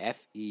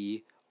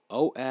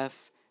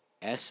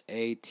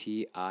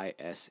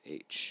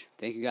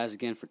 Thank you guys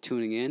again for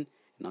tuning in,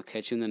 and I'll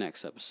catch you in the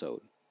next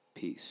episode.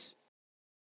 Peace.